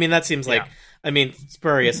 Okay, I mean that seems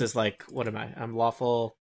Spurious is what am I? I'm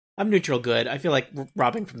lawful. I'm neutral good. I feel like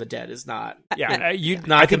robbing from the dead is not I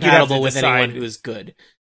think compatible with anyone who is good.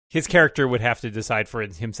 His character would have to decide for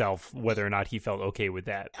himself whether or not he felt okay with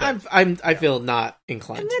that. But, I feel not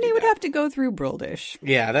inclined. And then to he do would that. have to go through Broldish.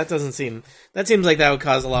 Yeah, that seems like that would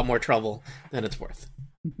cause a lot more trouble than it's worth.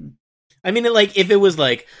 Mm-hmm. I mean, if it was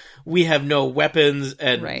we have no weapons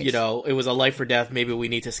and Right. it was a life or death, maybe we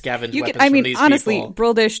need to scavenge You weapons could, I from mean, these honestly, people.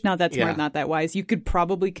 Broldish, not that smart, Yeah. not that wise. You could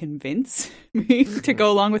probably convince me to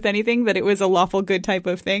go along with anything that it was a lawful good type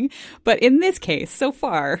of thing. But in this case, so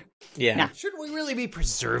far, Yeah. nah. should we really be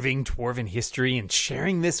preserving dwarven history and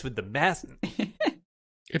sharing this with the mass?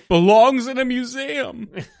 It belongs in a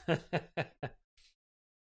museum.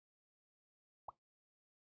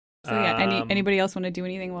 So yeah, anybody else want to do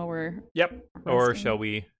anything while we're Yep. Or resting? shall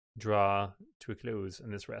we draw to a close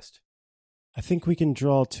in this rest? I think we can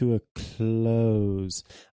draw to a close.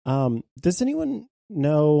 Does anyone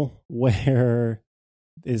know where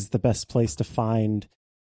is the best place to find?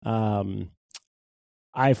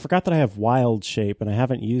 I forgot that I have wild shape and I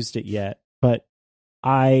haven't used it yet, but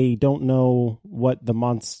I don't know what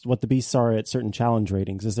the beasts are at certain challenge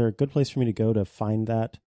ratings. Is there a good place for me to go to find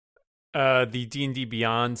that? The D&D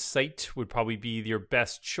Beyond site would probably be your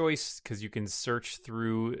best choice because you can search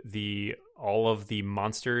through all of the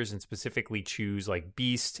monsters and specifically choose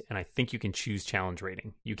beast, and I think you can choose challenge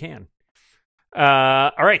rating. You can.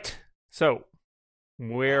 All right. So,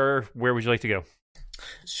 where would you like to go?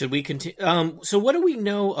 Should we continue? So what do we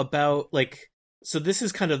know about, like, so this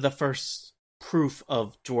is kind of the first proof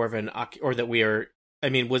of dwarven, or that we are, I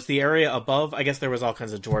mean, was the area above, I guess there was all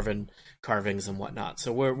kinds of dwarven carvings and whatnot,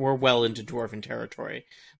 so we're well into dwarven territory.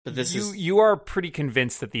 But this is... You are pretty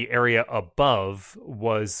convinced that the area above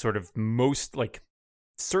was sort of most, like,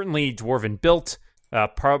 certainly dwarven built,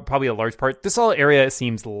 probably a large part. This whole area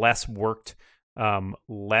seems less worked,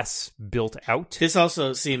 less built out. This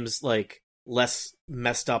also seems like less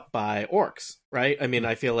messed up by orcs, right? I mean,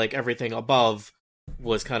 I feel like everything above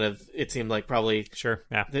was kind of, it seemed like probably... Sure,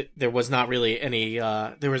 yeah. There was not really any...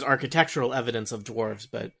 there was architectural evidence of dwarves,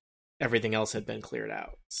 but everything else had been cleared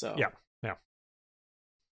out, so... Yeah.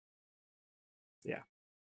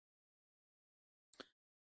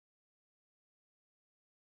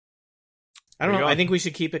 I don't know. I think we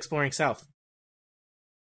should keep exploring south.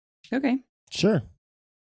 Okay. Sure.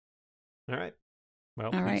 All right.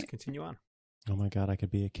 Well, All let's right. continue on. Oh my god, I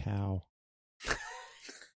could be a cow.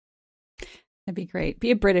 That'd be great.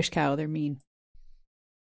 Be a British cow. They're mean.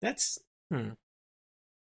 That's...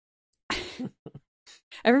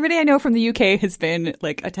 Everybody I know from the UK has been,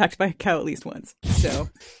 like, attacked by a cow at least once. So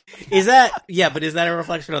Is that... Yeah, but is that a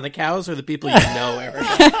reflection on the cows or the people you know, Erika?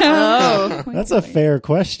 oh, That's a fair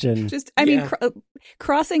question. Just, I mean, Yeah.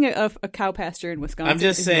 crossing a cow pasture in Wisconsin I'm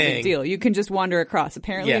just is no big saying. deal. You can just wander across.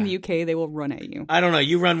 Apparently in Yeah. the UK, they will run at you. I don't know.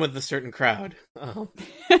 You run with a certain crowd.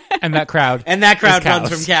 And that crowd. And that crowd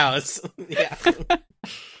runs cows. from cows. Yeah.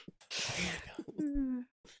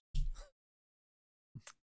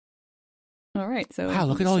 All right, so... Wow,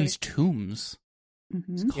 look at all these tombs.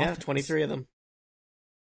 Mhm. Yeah, 23 of them.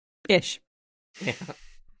 Ish. Yeah.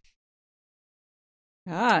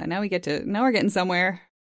 Now we're getting somewhere.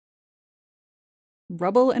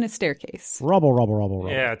 Rubble and a staircase. Rubble.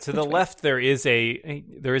 Yeah, to the left there is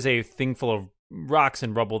a thing full of rocks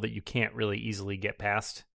and rubble that you can't really easily get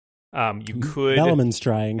past. You could... Bellarmine's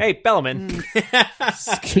trying. Hey, Bellaman.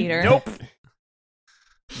 Peter. Nope.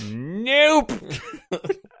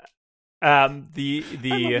 I love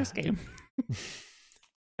this game.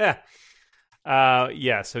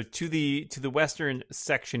 Yeah, so to the western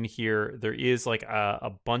section here, there is like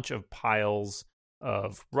a bunch of piles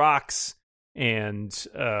of rocks and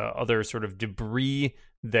other sort of debris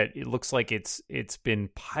that it looks like it's been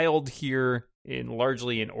piled here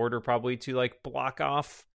largely in order probably to like block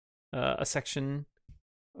off a section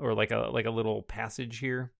or like a little passage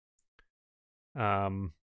here.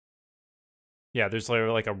 Yeah, there's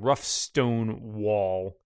like a rough stone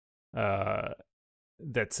wall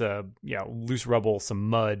that's loose rubble, some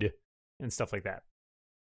mud and stuff like that.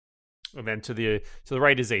 And then to the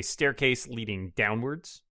right is a staircase leading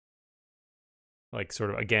downwards. Like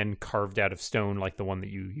sort of again carved out of stone like the one that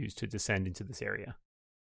you used to descend into this area.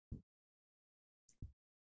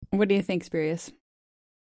 What do you think, Spurious?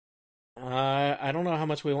 I don't know how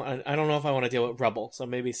much we want. I don't know if I want to deal with rubble, so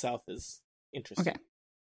maybe south is interesting. Okay.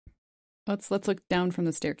 Let's look down from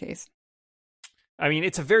the staircase. I mean,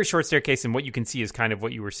 it's a very short staircase, and what you can see is kind of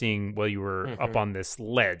what you were seeing while you were up on this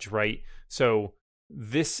ledge, right? So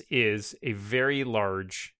this is a very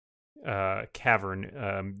large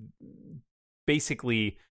cavern.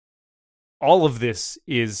 Basically, all of this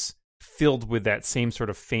is filled with that same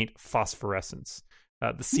sort of faint phosphorescence.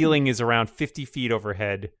 The ceiling is around 50 feet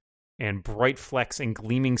overhead, and bright flecks and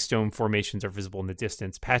gleaming stone formations are visible in the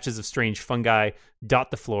distance. Patches of strange fungi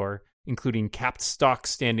dot the floor, including capped stalks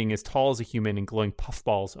standing as tall as a human and glowing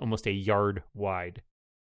puffballs almost a yard wide.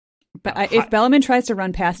 But if Bellaman tries to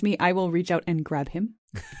run past me, I will reach out and grab him.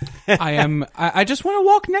 I just want to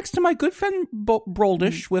walk next to my good friend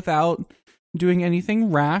Broldish without doing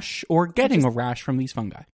anything rash or getting a rash from these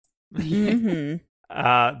fungi. Mm-hmm.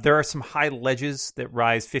 There are some high ledges that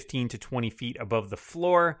rise 15 to 20 feet above the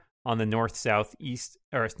floor on the north, south,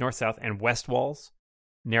 and west walls.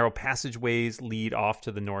 Narrow passageways lead off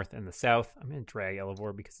to the north and the south. I'm going to drag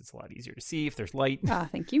Elevor because it's a lot easier to see if there's light.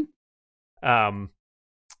 Thank you.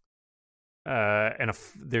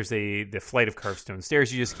 There's the flight of carved stone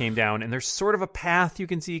stairs you just came down, and there's sort of a path you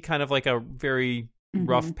can see, kind of like a very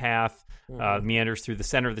rough path, meanders through the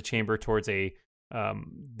center of the chamber towards the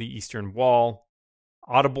eastern wall.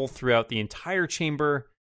 Audible throughout the entire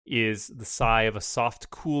chamber is the sigh of a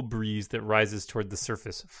soft, cool breeze that rises toward the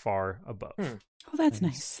surface far above. Oh, that's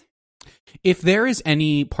nice. If there is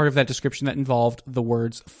any part of that description that involved the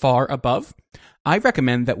words far above, I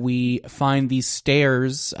recommend that we find these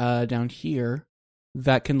stairs down here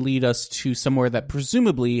that can lead us to somewhere that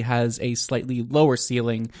presumably has a slightly lower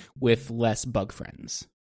ceiling with less bug friends.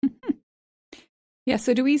 Yeah,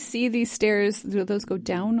 so do we see these stairs? Do those go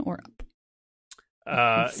down or up?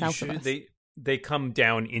 South of us. they come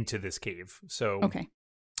down into this cave. So Okay.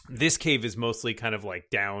 this cave is mostly kind of like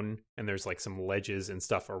down, and there's like some ledges and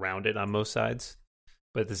stuff around it on most sides.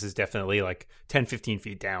 But this is definitely like 10, 15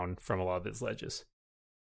 feet down from a lot of its ledges.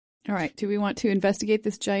 All right. Do we want to investigate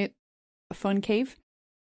this giant fun cave?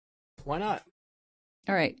 Why not?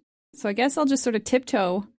 All right. So I guess I'll just sort of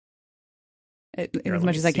tiptoe Here, as let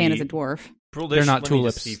much me as I can see. as a dwarf. Bruldish, They're not let me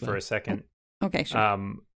tulips, just see though. for a second. Okay, sure.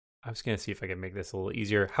 I was going to see if I can make this a little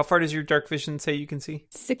easier. How far does your dark vision say you can see?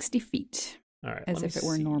 60 feet, All right. as let me if it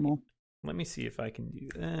were see. normal. Let me see if I can do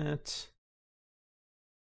that.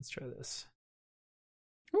 Let's try this.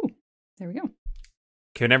 Ooh, there we go.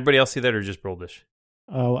 Can everybody else see that, or just Bruldish?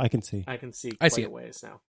 Oh, I can see. I can see I quite see a it. ways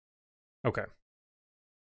now. Okay.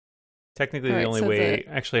 Technically, All the right, only so way.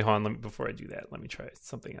 Actually, hold on. Before I do that, let me try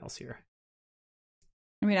something else here.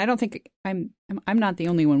 I mean, I don't think I'm not the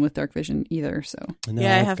only one with dark vision either. So No,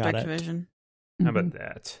 yeah, I I've have got dark it. vision. How Mhm. about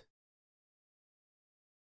that?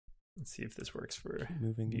 Let's see if this works for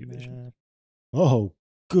Moving view the vision. map. Oh,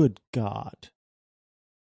 good God.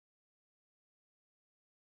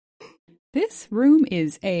 This room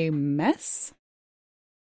is a mess.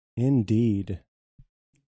 Indeed.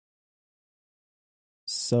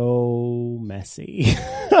 So messy.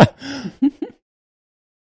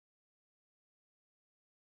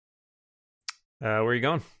 Where are you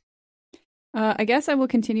going? I guess I will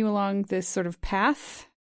continue along this sort of path.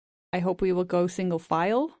 I hope we will go single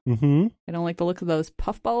file. Mm-hmm. I don't like the look of those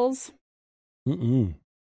puffballs. Mm-mm.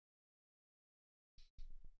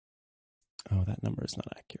 Oh, that number is not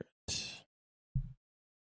accurate.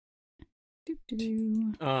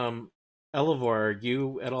 Doo-doo. Elevor, are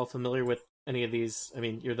you at all familiar with any of these? I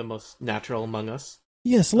mean, you're the most natural among us.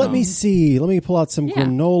 Yes, let me see. Let me pull out some Yeah.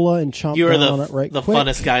 granola and chomp You are down on it right the quick.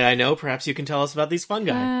 funnest guy I know. Perhaps you can tell us about these fun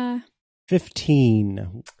guys.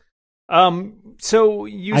 15. So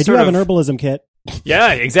you I do sort have of, an herbalism kit.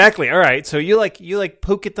 Yeah, exactly. All right. So you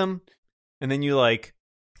poke at them, and then you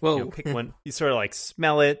Whoa. pick one. You sort of like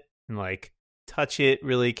smell it and like touch it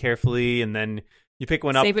really carefully, and then you pick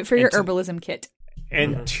one up. Save it for your and herbalism kit.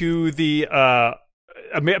 And to the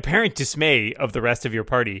apparent dismay of the rest of your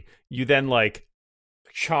party, you then like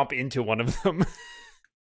chomp into one of them.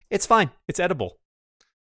 It's fine. It's edible.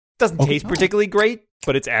 Doesn't taste particularly great,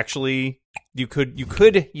 but it's actually you could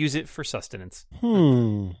use it for sustenance.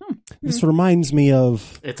 This reminds me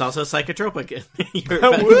of It's also psychotropic.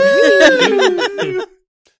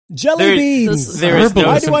 jelly beans. there is no-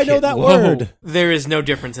 Why do I know that word? There is no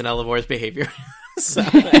difference in Elevor's behavior. So-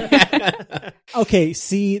 Okay,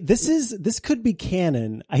 see, this could be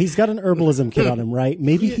canon. He's got an herbalism kit on him, right?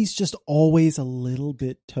 Maybe he's just always a little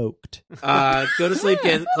bit toked. Go to sleep,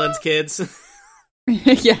 cleanse kids.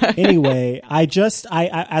 Yeah. Anyway, I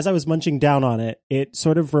as I was munching down on it, it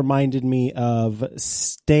sort of reminded me of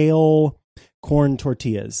stale corn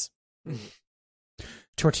tortillas.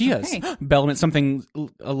 Tortillas. Okay. Bellman, something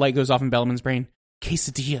a light goes off in Bellman's brain.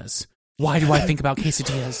 Quesadillas. Why do I think about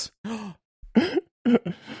quesadillas?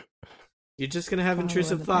 You're just gonna have Follow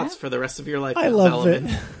intrusive the thoughts path. for the rest of your life. I now, love Bellman.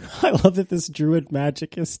 it. I love that this druid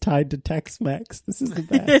magic is tied to Tex-Mex. This is the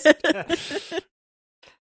best.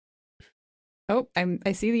 Oh,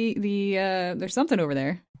 I see the there's something over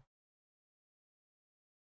there.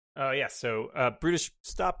 Yeah. So Brutish,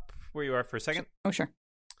 stop where you are for a second. Oh, sure.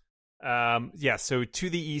 Yeah. So to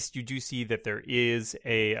the east, you do see that there is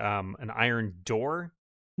an iron door.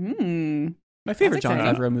 My favorite That's John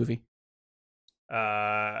exciting. Favreau movie.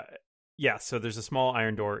 Yeah. So there's a small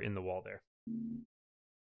iron door in the wall there,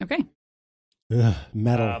 Okay. Ugh,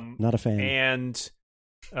 metal. Not a fan. and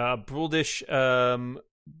Bruldish.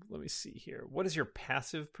 Let me see here. What is your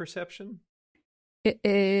passive perception? It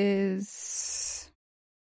is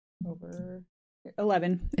over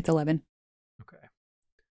 11. It's 11. Okay.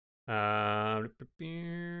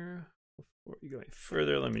 Before you go any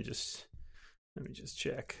further, let me just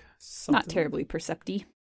check. Not terribly percepty.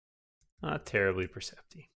 Not terribly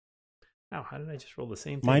percepty. Wow, how did I just roll the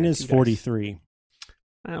same thing? Mine on is 2 dice? 43.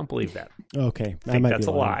 I don't believe that. Okay, I think might that's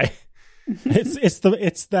be a lying. lie.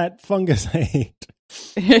 It's that fungus I hate.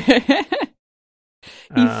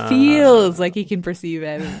 He feels like he can perceive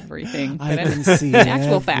everything. I But can it's see an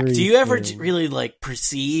actual fact. Do you ever everything. really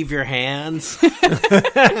perceive your hands?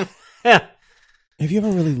 Have you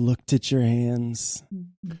ever really looked at your hands?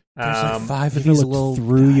 There's like 5 of Have you these looked little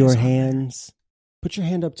through guys your on there. hands? Put your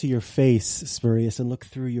hand up to your face, Spurious, and look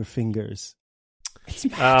through your fingers.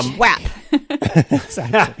 Whap.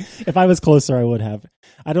 Exactly. If I was closer, I would have.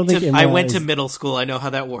 I don't think I Imra went to is- middle school. I know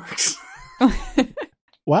how that works.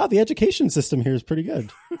 Wow, the education system here is pretty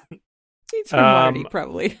good. He's from Marty,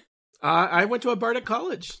 probably. I went to a Bardic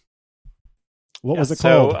college. What was it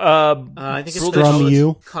so, called? I think it's Strum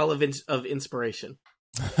you. Call of Inspiration.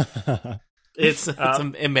 It's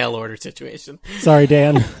a mail order situation. Sorry,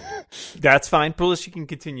 Dan. That's fine. Bullish, you can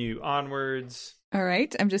continue onwards. All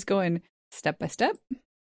right, I'm just going step by step.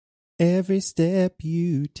 Every step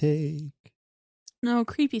you take. No,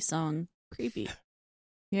 creepy song. Creepy.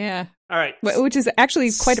 Yeah. All right. Which is actually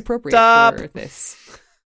quite appropriate Stop. for this.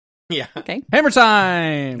 Yeah. Okay. Hammer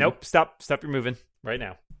time! Nope. Stop your moving right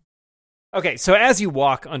now. Okay, so as you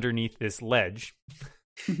walk underneath this ledge,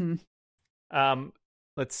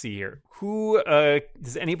 let's see here. Who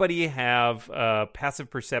does anybody have passive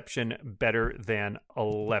perception better than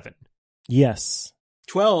 11? Yes.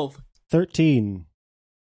 12. 13.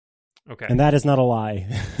 Okay. And that is not a lie.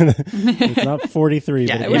 It's not 43.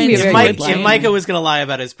 Yeah, but it would be a very good lie. if Micah was going to lie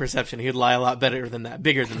about his perception, he'd lie a lot better than that,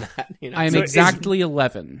 bigger than that. You know? I am So exactly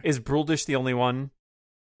 11. Is Bruldish the only one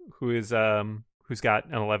who is who's got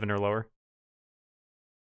an 11 or lower?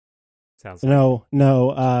 Sounds like.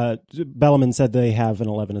 No. Bellaman said they have an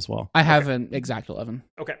 11 as well. I have an exact 11.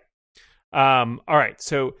 Okay. All right.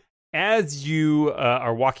 So as you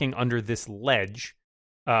are walking under this ledge,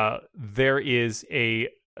 there is a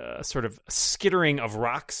sort of skittering of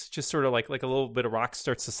rocks, just sort of like a little bit of rock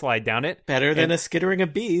starts to slide down it. Better than a skittering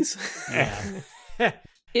of bees.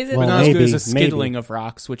 Is it? But Well, not as good maybe, as a skittling of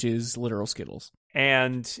rocks, which is literal skittles.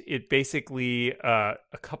 And it basically, a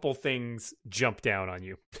couple things jump down on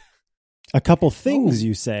you. A couple things,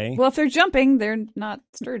 you say. Well, if they're jumping, they're not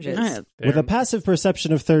sturges. With a passive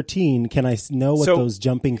perception of 13, can I know what those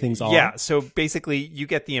jumping things are? Yeah, so basically you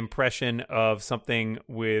get the impression of something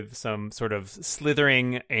with some sort of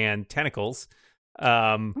slithering and tentacles.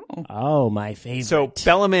 Oh, my favorite. So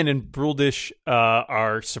Bellaman and Bruldish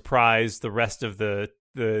are surprised. The rest of the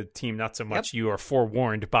team, not so much. Yep. You are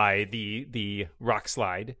forewarned by the rock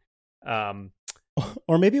slide.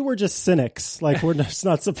 Or maybe we're just cynics. Like, we're just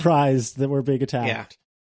not surprised that we're being attacked. Yeah.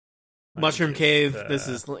 Mushroom Cave,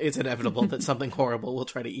 it's inevitable that something horrible will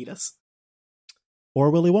try to eat us.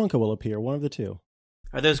 Or Willy Wonka will appear, one of the two.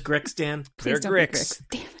 Are those Gricks, Dan? Please They're don't be Gricks.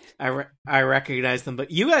 Damn it. I recognize them,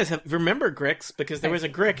 but you guys remember Gricks because there was a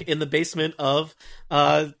Grick in the basement of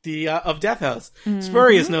Death House. Mm-hmm.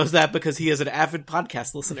 Spurious knows that because he is an avid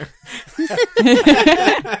podcast listener.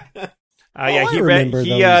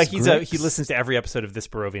 He listens to every episode of This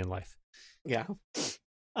Barovian Life. Yeah.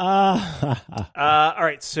 All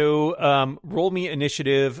right, so roll me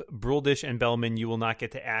initiative. Bruldish and Bellman, you will not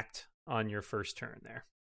get to act on your first turn there.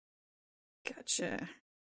 Gotcha.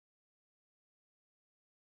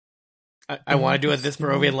 I want to do a This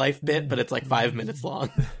Barovian Life bit, but it's like 5 minutes long.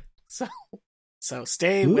 So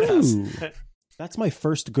stay with us. That's my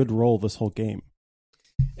first good roll this whole game.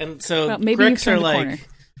 And so maybe Gricks are like... corner.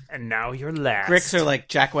 And now you're last. Gricks are like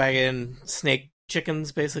jackwagon snake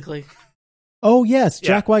chickens, basically. Oh, yes,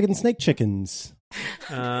 Jackwagon Snake Chickens.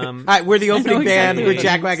 We're the opening band with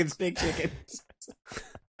Jackwagon Snake Chickens.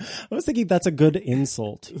 I was thinking that's a good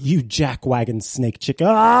insult. You Jackwagon Snake Chicken.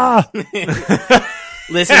 Ah!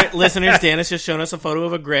 Listeners, Dan has just shown us a photo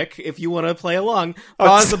of a Grick. If you want to play along,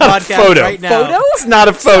 pause the not podcast photo. right now. Photo? It's not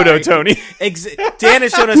a photo, Tony. Dan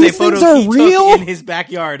has shown us a These photo things he are real? took in his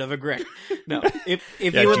backyard of a Grick. No, if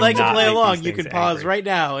Yeah, you would do like to not play make along, these you can things pause angry. right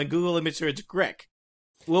now and Google image search Grick.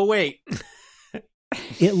 We'll wait.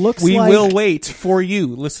 It looks We like will wait for you,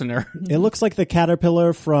 listener. It looks like the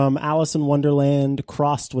caterpillar from Alice in Wonderland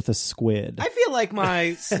crossed with a squid. I feel like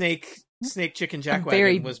my snake chicken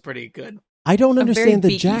jackwagon was pretty good. I don't understand the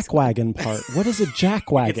beaky jackwagon part. What is a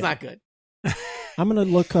jackwagon? It's not good. I'm going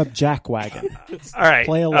to look up jackwagon. All right.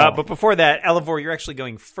 Play along. But before that, Elivor, you're actually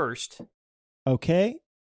going first. Okay.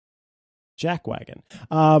 Jackwagon.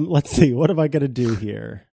 Let's see. What am I going to do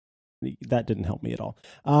here? That didn't help me at all.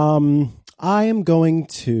 I am going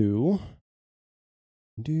to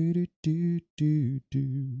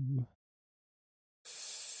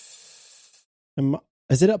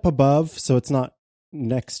Is it up above? So it's not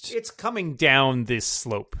next. It's coming down this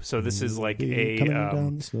slope. So this is like a Coming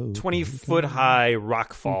down the slope. 20-foot high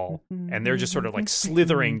rock fall, and they're just sort of like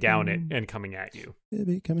slithering down it and coming at you. We'll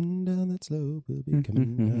be coming down that slope. We'll be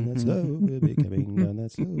coming down that slope. We'll be coming down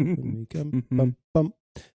that slope when we come. Bump, bump.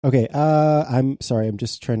 Okay, I'm sorry. I'm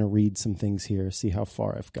just trying to read some things here. See how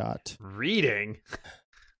far I've got. Reading?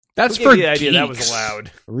 That's Who gave for you the idea that was geeks.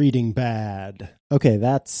 allowed. Reading bad. Okay,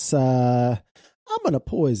 that's. I'm gonna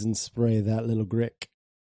poison spray that little Grick.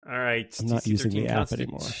 All right. I'm not DC using the 13 app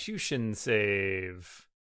anymore. Constitution save.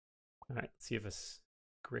 All right. Let's see if this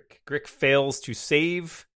Grick fails to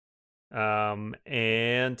save,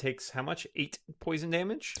 and takes how much? 8 poison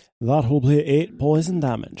damage. That will be 8 poison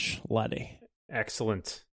damage, laddie.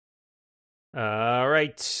 Excellent. All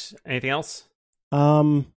right. Anything else?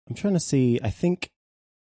 I'm trying to see. I think.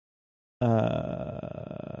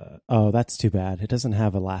 Oh, that's too bad. It doesn't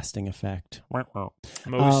have a lasting effect.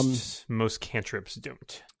 Most cantrips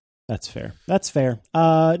don't. That's fair.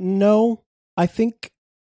 No, I think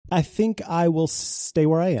I will stay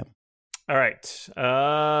where I am. All right.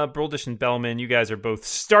 Broldish and Bellman, you guys are both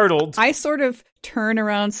startled. I sort of turn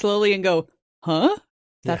around slowly and go, huh?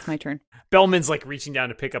 That's my turn. Bellman's like reaching down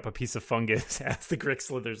to pick up a piece of fungus as the Grick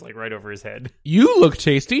slithers like right over his head. You look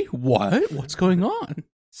tasty. What? What's going on?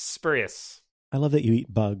 Spurious. I love that you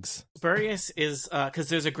eat bugs. Spurious is because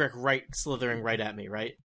there's a Grick slithering right at me,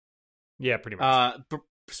 right? Yeah, pretty much.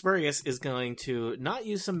 Spurious is going to not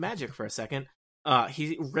use some magic for a second.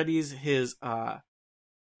 He readies his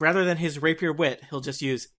rather than his rapier wit, he'll just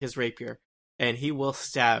use his rapier, and he will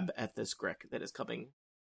stab at this Grick that is coming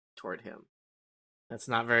toward him. That's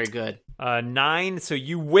not very good. 9. So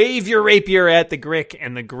you wave your rapier at the Grick,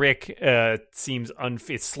 and the Grick seems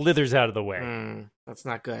it slithers out of the way. That's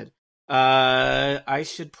not good. I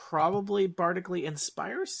should probably bardically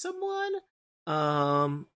inspire someone. How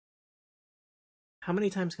many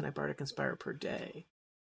times can I bardic inspire per day?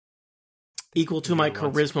 Equal to my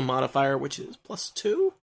charisma modifier, which is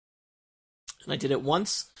 +2. And I did it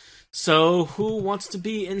once. So who wants to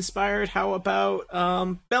be inspired? How about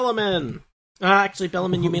Bellaman? Actually,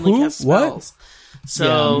 Bellaman, you mainly cast spells. What?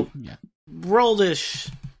 So,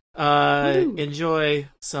 Broldish, enjoy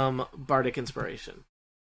some bardic inspiration.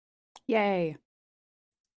 Yay.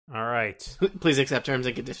 All right. Please accept terms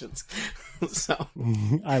and conditions. So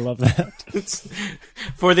I love that.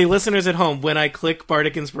 For the listeners at home, when I click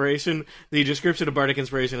Bardic Inspiration, the description of Bardic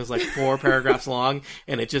Inspiration is like 4 paragraphs long,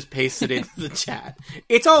 and it just pastes it into the chat.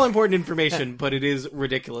 It's all important information, but it is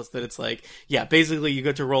ridiculous that it's like, yeah, basically you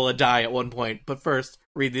get to roll a die at one point, but first,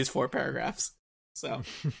 read these 4 paragraphs. So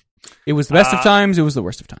it was the best of times, it was the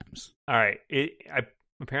worst of times. All right.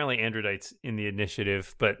 Apparently Androdite's in the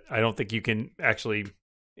initiative, but I don't think you can actually...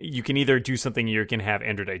 You can either do something or you can have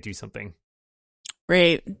Androdite do something.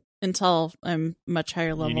 Right. Until I'm much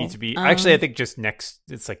higher level. You need to be... Actually, I think just next...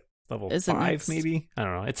 It's like level 5, maybe? I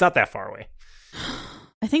don't know. It's not that far away.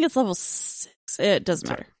 I think it's level 6. It doesn't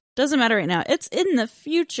matter. Doesn't matter right now. It's in the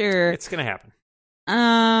future. It's going to happen.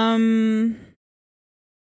 I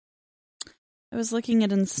was looking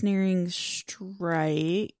at Ensnaring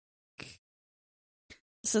Strike.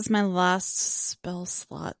 This is my last spell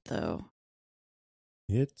slot, though.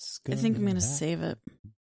 I think I'm going to save it.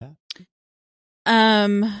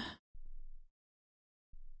 Now,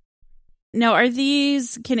 are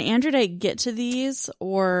these... Can Androdite get to these,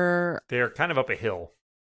 or... They're kind of up a hill.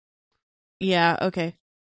 Yeah, okay.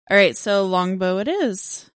 All right, so longbow it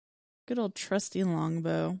is. Good old trusty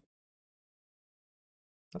longbow.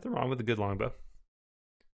 Nothing wrong with a good longbow.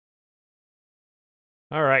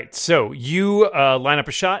 All right, so you line up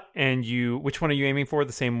a shot, and you... Which one are you aiming for?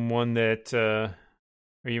 The same one that...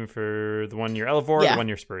 Are you aiming for the one near Elevor or the one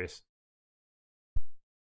near Spurious?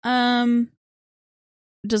 Does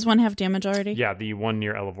one have damage already? Yeah, the one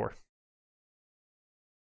near Elevor.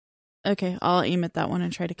 Okay, I'll aim at that one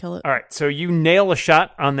and try to kill it. All right, so you nail a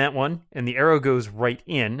shot on that one, and the arrow goes right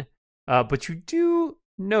in. But you do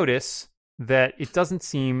notice that it doesn't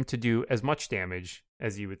seem to do as much damage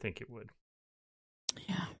as you would think it would.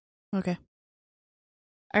 Yeah, okay.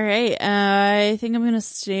 All right, I think I'm going to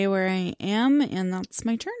stay where I am, and that's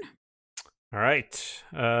my turn. All right,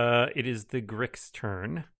 it is the Grick's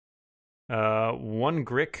turn. One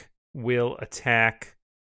Grick will attack,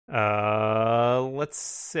 let's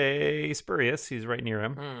say, Spurious. He's right near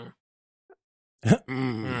him.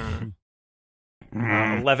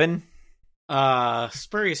 11.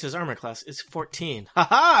 Spurious's armor class is 14.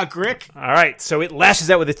 Ha-ha, Grick! All right, so it lashes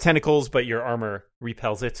out with its tentacles, but your armor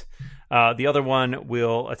repels it. The other one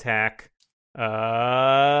will attack.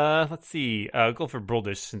 Let's see. Go for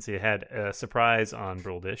Broldish since he had a surprise on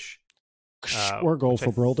Broldish. Or go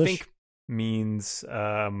for Broldish. I think means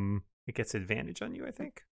it gets advantage on you. I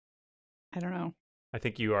think. I don't know. I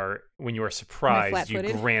think when you are surprised, you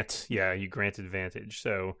grant advantage.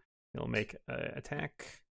 So you'll make an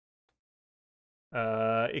attack.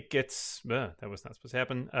 It gets that was not supposed to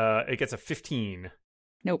happen. It gets a 15.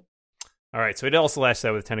 Nope. All right, so it also lashes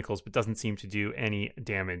out with tentacles, but doesn't seem to do any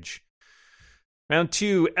damage. Round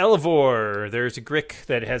 2, Elevor. There's a Grick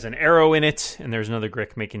that has an arrow in it, and there's another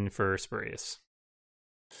Grick making for Spurious.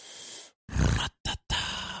 I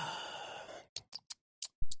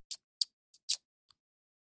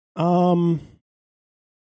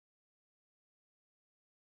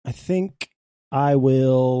think I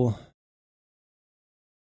will...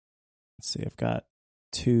 Let's see, I've got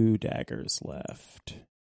 2 daggers left.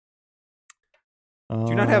 Do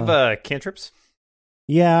you not have cantrips?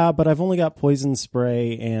 Yeah, but I've only got poison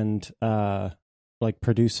spray and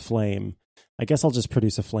produce flame. I guess I'll just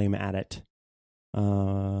produce a flame at it.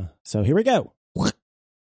 So here we go.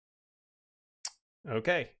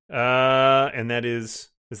 Okay. And that is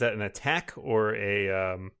that an attack or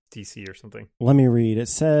a DC or something? Let me read. It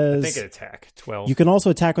says, I think an attack. 12. You can also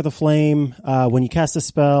attack with a flame when you cast a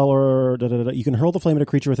spell, or you can hurl the flame at a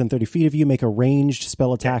creature within 30 feet of you. Make a ranged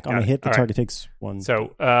spell attack on a hit. The target takes 1.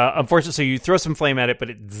 So, unfortunately, so you throw some flame at it, but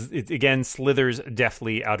it again slithers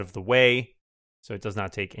deftly out of the way, so it does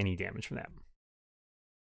not take any damage from that.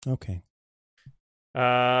 Okay.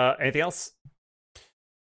 Anything else?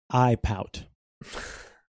 I pout.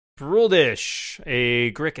 Bruldish,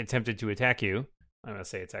 a Grick attempted to attack you. I'm going to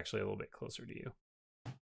say it's actually a little bit closer to you.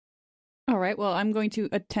 All right, well, I'm going to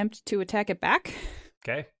attempt to attack it back.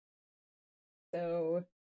 Okay. So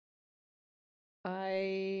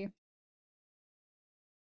I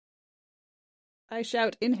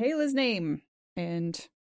shout, "Inhale his name," and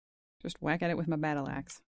just whack at it with my battle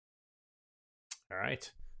axe. All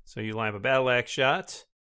right. So you line up a battle axe shot,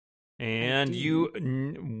 and you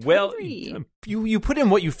put in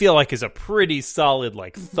what you feel like is a pretty solid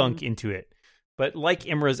thunk into it. But like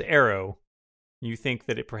Imra's arrow, you think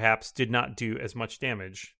that it perhaps did not do as much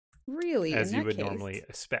damage as you would normally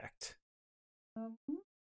expect.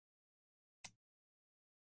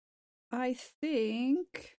 I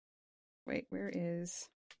think... Wait, where is...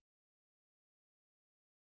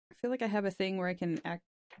 I feel like I have a thing where I can act...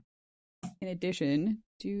 In addition,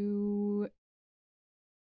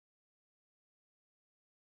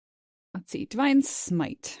 let's see, Divine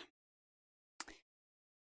Smite.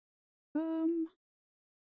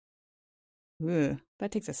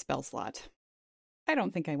 That takes a spell slot. I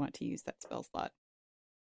don't think I want to use that spell slot.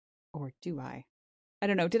 Or do I? I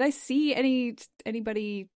don't know. Did I see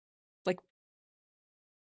anybody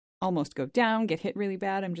almost go down, get hit really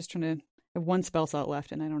bad? I'm just trying to have 1 spell slot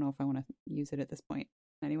left, and I don't know if I want to use it at this point.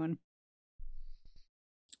 Anyone?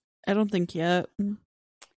 I don't think yet. All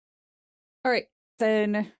right,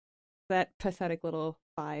 then that pathetic little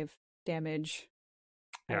 5 damage.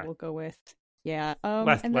 Yeah. I will go with less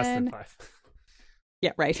than 5.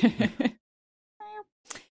 Yeah, right.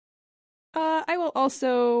 I will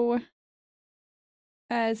also,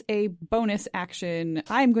 as a bonus action,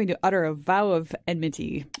 I'm going to utter a vow of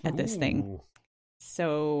enmity at this thing.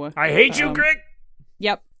 So I hate you, Greg.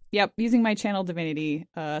 Yep. Using my channel divinity.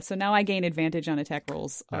 So now I gain advantage on attack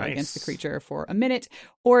rolls against the creature for a minute,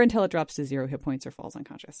 or until it drops to 0 hit points or falls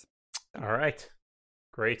unconscious. So. All right,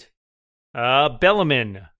 great.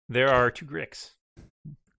 Bellamin, there are 2 Gricks.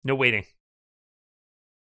 No waiting.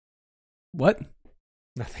 What?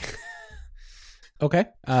 Nothing. Okay.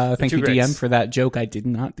 Thank you, DM, for that joke I did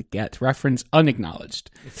not get. Reference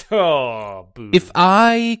unacknowledged. Oh, boo. If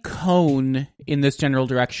I cone in this general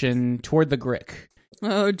direction toward the Grick,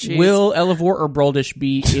 will Elevor or Broldish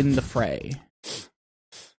be in the fray?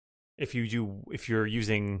 If you're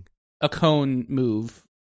using a cone move,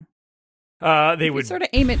 they would sort of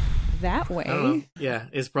aim it that way. Yeah,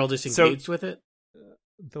 is Broldish engaged with it?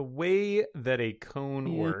 The way that a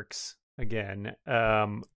cone works, again,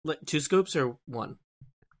 2 scoops or 1?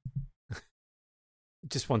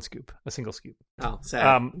 Just 1 scoop, a single scoop. Oh,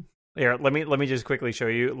 sad. Here, let me just quickly show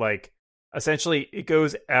you. Essentially, it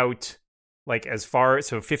goes out as far,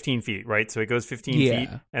 so 15 feet, right? So it goes 15 feet,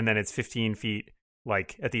 and then it's 15 feet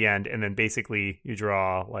at the end, and then basically you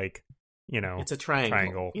draw it's a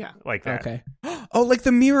triangle. Yeah, like that. Okay. Oh, like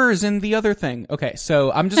the mirrors in the other thing. Okay, so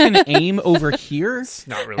I'm just going to aim over here. It's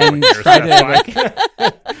not really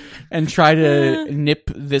and try to nip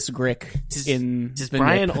this Grick in. Does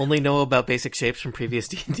Brian only know about basic shapes from previous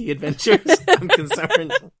D&D adventures? I'm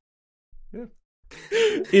concerned.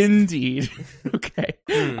 Indeed. Okay.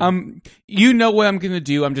 You know what I'm going to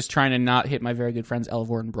do. I'm just trying to not hit my very good friends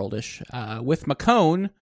Elevor and Broldish with my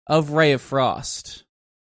cone of Ray of Frost.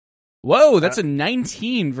 Whoa, that's a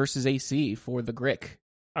 19 versus AC for the Grick.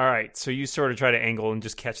 All right, so you sort of try to angle and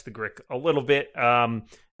just catch the Grick a little bit.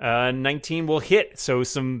 19 will hit, so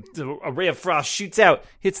a Ray of Frost shoots out,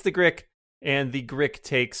 hits the Grick, and the Grick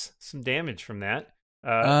takes some damage from that.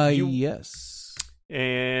 Yes.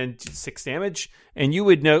 And 6 damage. And you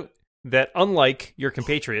would note that unlike your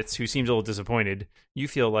compatriots, who seemed a little disappointed, you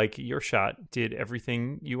feel like your shot did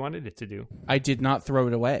everything you wanted it to do. I did not throw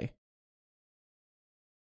it away.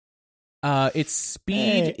 Its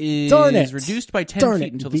speed is reduced by 10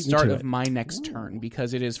 feet until the start of my next turn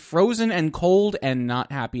because it is frozen and cold and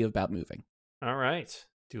not happy about moving. All right.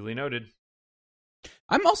 Duly noted.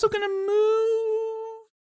 I'm also going to move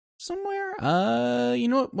somewhere. You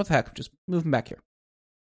know what? What the heck? Just move him back here.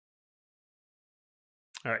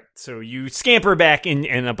 All right, so you scamper back and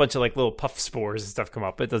a bunch of like little puff spores and stuff come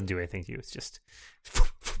up, but it doesn't do anything to you. It's just...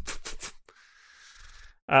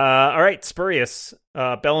 all right, Spurious.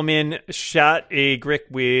 Bellamin shot a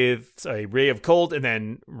Grick with a ray of cold and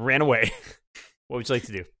then ran away. What would you like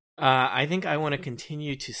to do? I think I want to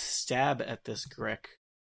continue to stab at this Grick.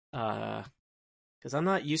 Because I'm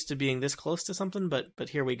not used to being this close to something, but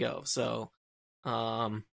here we go. So,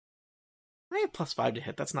 I have +5 to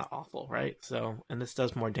hit. That's not awful, right? So, and this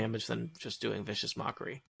does more damage than just doing Vicious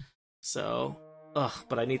Mockery. So,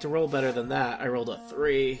 but I need to roll better than that. I rolled a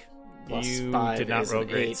 3. You 5 did not roll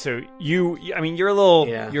great. 8. So you're a little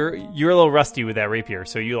you're a little rusty with that rapier.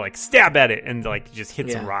 So you like stab at it and like just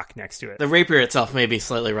hit some rock next to it. The rapier itself may be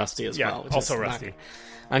slightly rusty as well. Also rusty.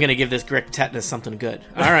 I'm gonna give this Grick tetanus something good.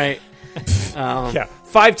 All right.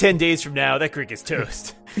 5-10 days from now, that Grick is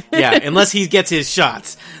toast. Yeah, unless he gets his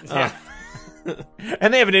shots. Yeah.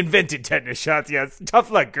 And they haven't invented tetanus shots yet.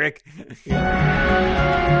 Tough luck, Grick.